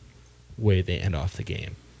cool way they end off the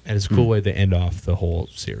game. And it's a cool way they end off the whole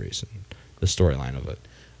series and the storyline of it.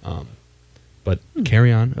 But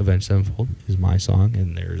Carry On, Avenged Sevenfold, is my song,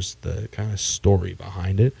 and there's the kind of story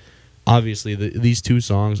behind it. Obviously, these two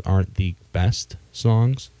songs aren't the best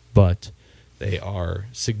songs, but they are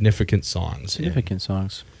significant songs. Significant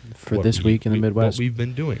songs for this week in the Midwest. What we've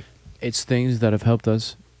been doing. It's things that have helped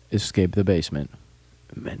us escape the basement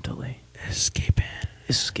mentally.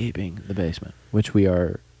 Escaping the basement, which we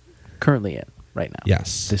are currently in right now.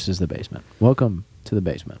 Yes. This is the basement. Welcome to the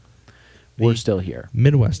basement. We're still here.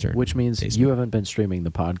 Midwestern. Which means basement. You haven't been streaming the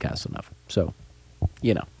podcast enough. So,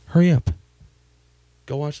 hurry up.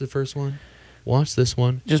 Go watch the first one. Watch this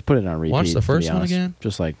one. Just put it on repeat. Watch the first one again.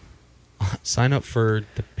 Just sign up for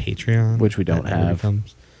the Patreon, which we don't have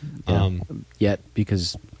yet,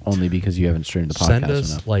 because you haven't streamed the podcast send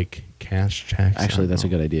us enough. Cash checks. Actually, that's a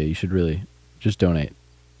good idea. You should really just donate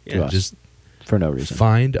to us, just for no reason.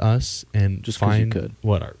 Find us and just find you could.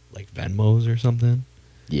 What are Venmos or something.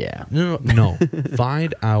 Yeah. No.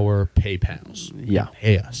 Find our PayPals. Yeah.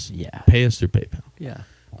 Pay us. Yeah. Pay us through PayPal. Yeah.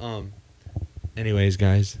 Anyways,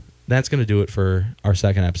 guys, that's gonna do it for our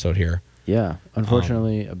second episode here. Yeah.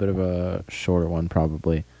 Unfortunately, a bit of a shorter one,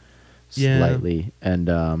 probably. Slightly, and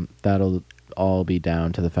that'll all be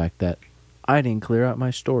down to the fact that I didn't clear out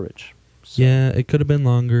my storage. So. Yeah, it could have been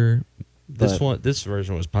longer. This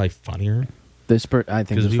version was probably funnier. I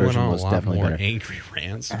think this version was definitely more better. Angry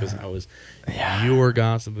rants because you were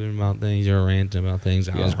gossiping about things, you were ranting about things,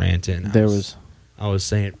 I was ranting. I was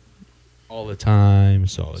saying all the time,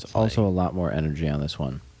 so it's also a lot more energy on this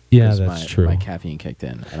one. Yeah, that's true. My caffeine kicked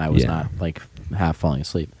in, and I was not half falling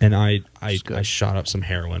asleep. And I shot up some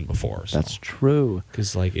heroin before. So. That's true.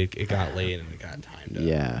 Because it got late and it got time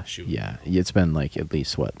to shoot. Yeah, it's been at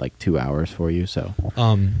least 2 hours for you. So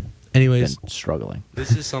anyways, been struggling.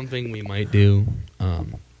 This is something we might do.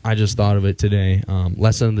 I just thought of it today.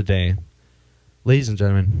 Lesson of the day, ladies and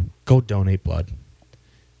gentlemen, go donate blood.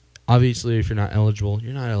 Obviously, if you're not eligible,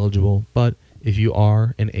 you're not eligible. But if you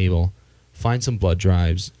are and able, find some blood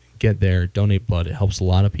drives. Get there, donate blood. It helps a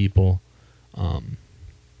lot of people. And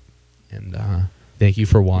thank you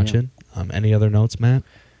for watching. Yeah. Any other notes, Matt?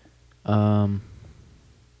 Nah,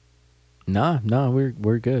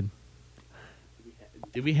 we're good.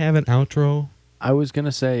 Did we have an outro? I was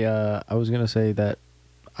gonna say that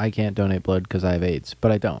I can't donate blood because I have AIDS,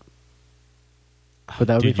 but I don't. But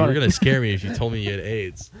that would be funny. You were gonna scare me if you told me you had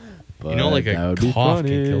AIDS. But a cough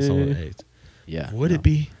can kill someone with AIDS. Yeah. Would it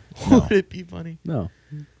be? Would it be funny? No,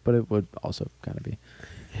 but it would also kind of be.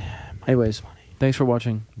 Anyways, thanks for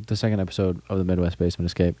watching the second episode of the Midwest Basement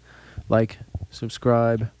Escape. Like,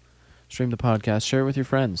 subscribe, stream the podcast, share it with your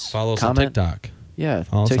friends. Follow us on TikTok. Yeah,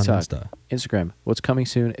 Follow TikTok, us on Instagram. What's coming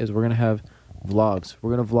soon is we're going to have vlogs.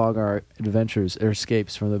 We're going to vlog our adventures or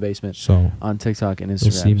escapes from the basement on TikTok and Instagram.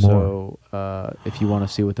 You'll see more. So if you want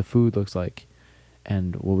to see what the food looks like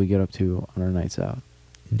and what we get up to on our nights out,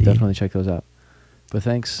 Indeed. definitely check those out. But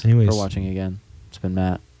thanks Anyways. for watching again. It's been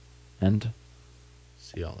Matt and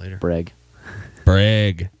See y'all later.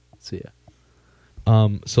 Breg. See ya.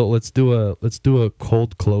 So let's do a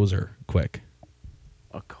cold closer quick.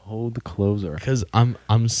 A cold closer. Because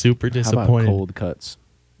I'm super disappointed. How about cold cuts?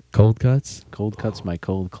 Cold cuts? Cold cuts my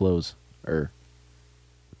cold close.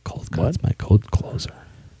 Cold cuts my cold closer.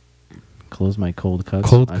 Close my cold cuts.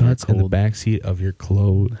 Cold cuts in the backseat of your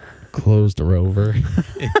closed Rover.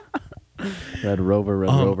 Red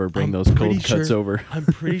Rover, bring those cold cuts over. I'm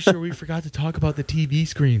pretty sure we forgot to talk about the TV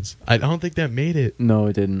screens. I don't think that made it. No,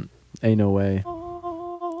 it didn't. Ain't no way.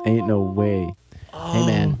 Ain't no way. Hey,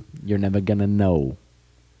 man, you're never gonna know.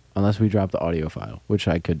 Unless we drop the audio file, which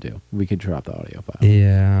I could do. We could drop the audio file.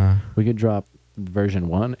 Yeah. We could drop version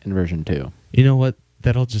 1 and version 2. You know what?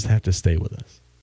 That'll just have to stay with us.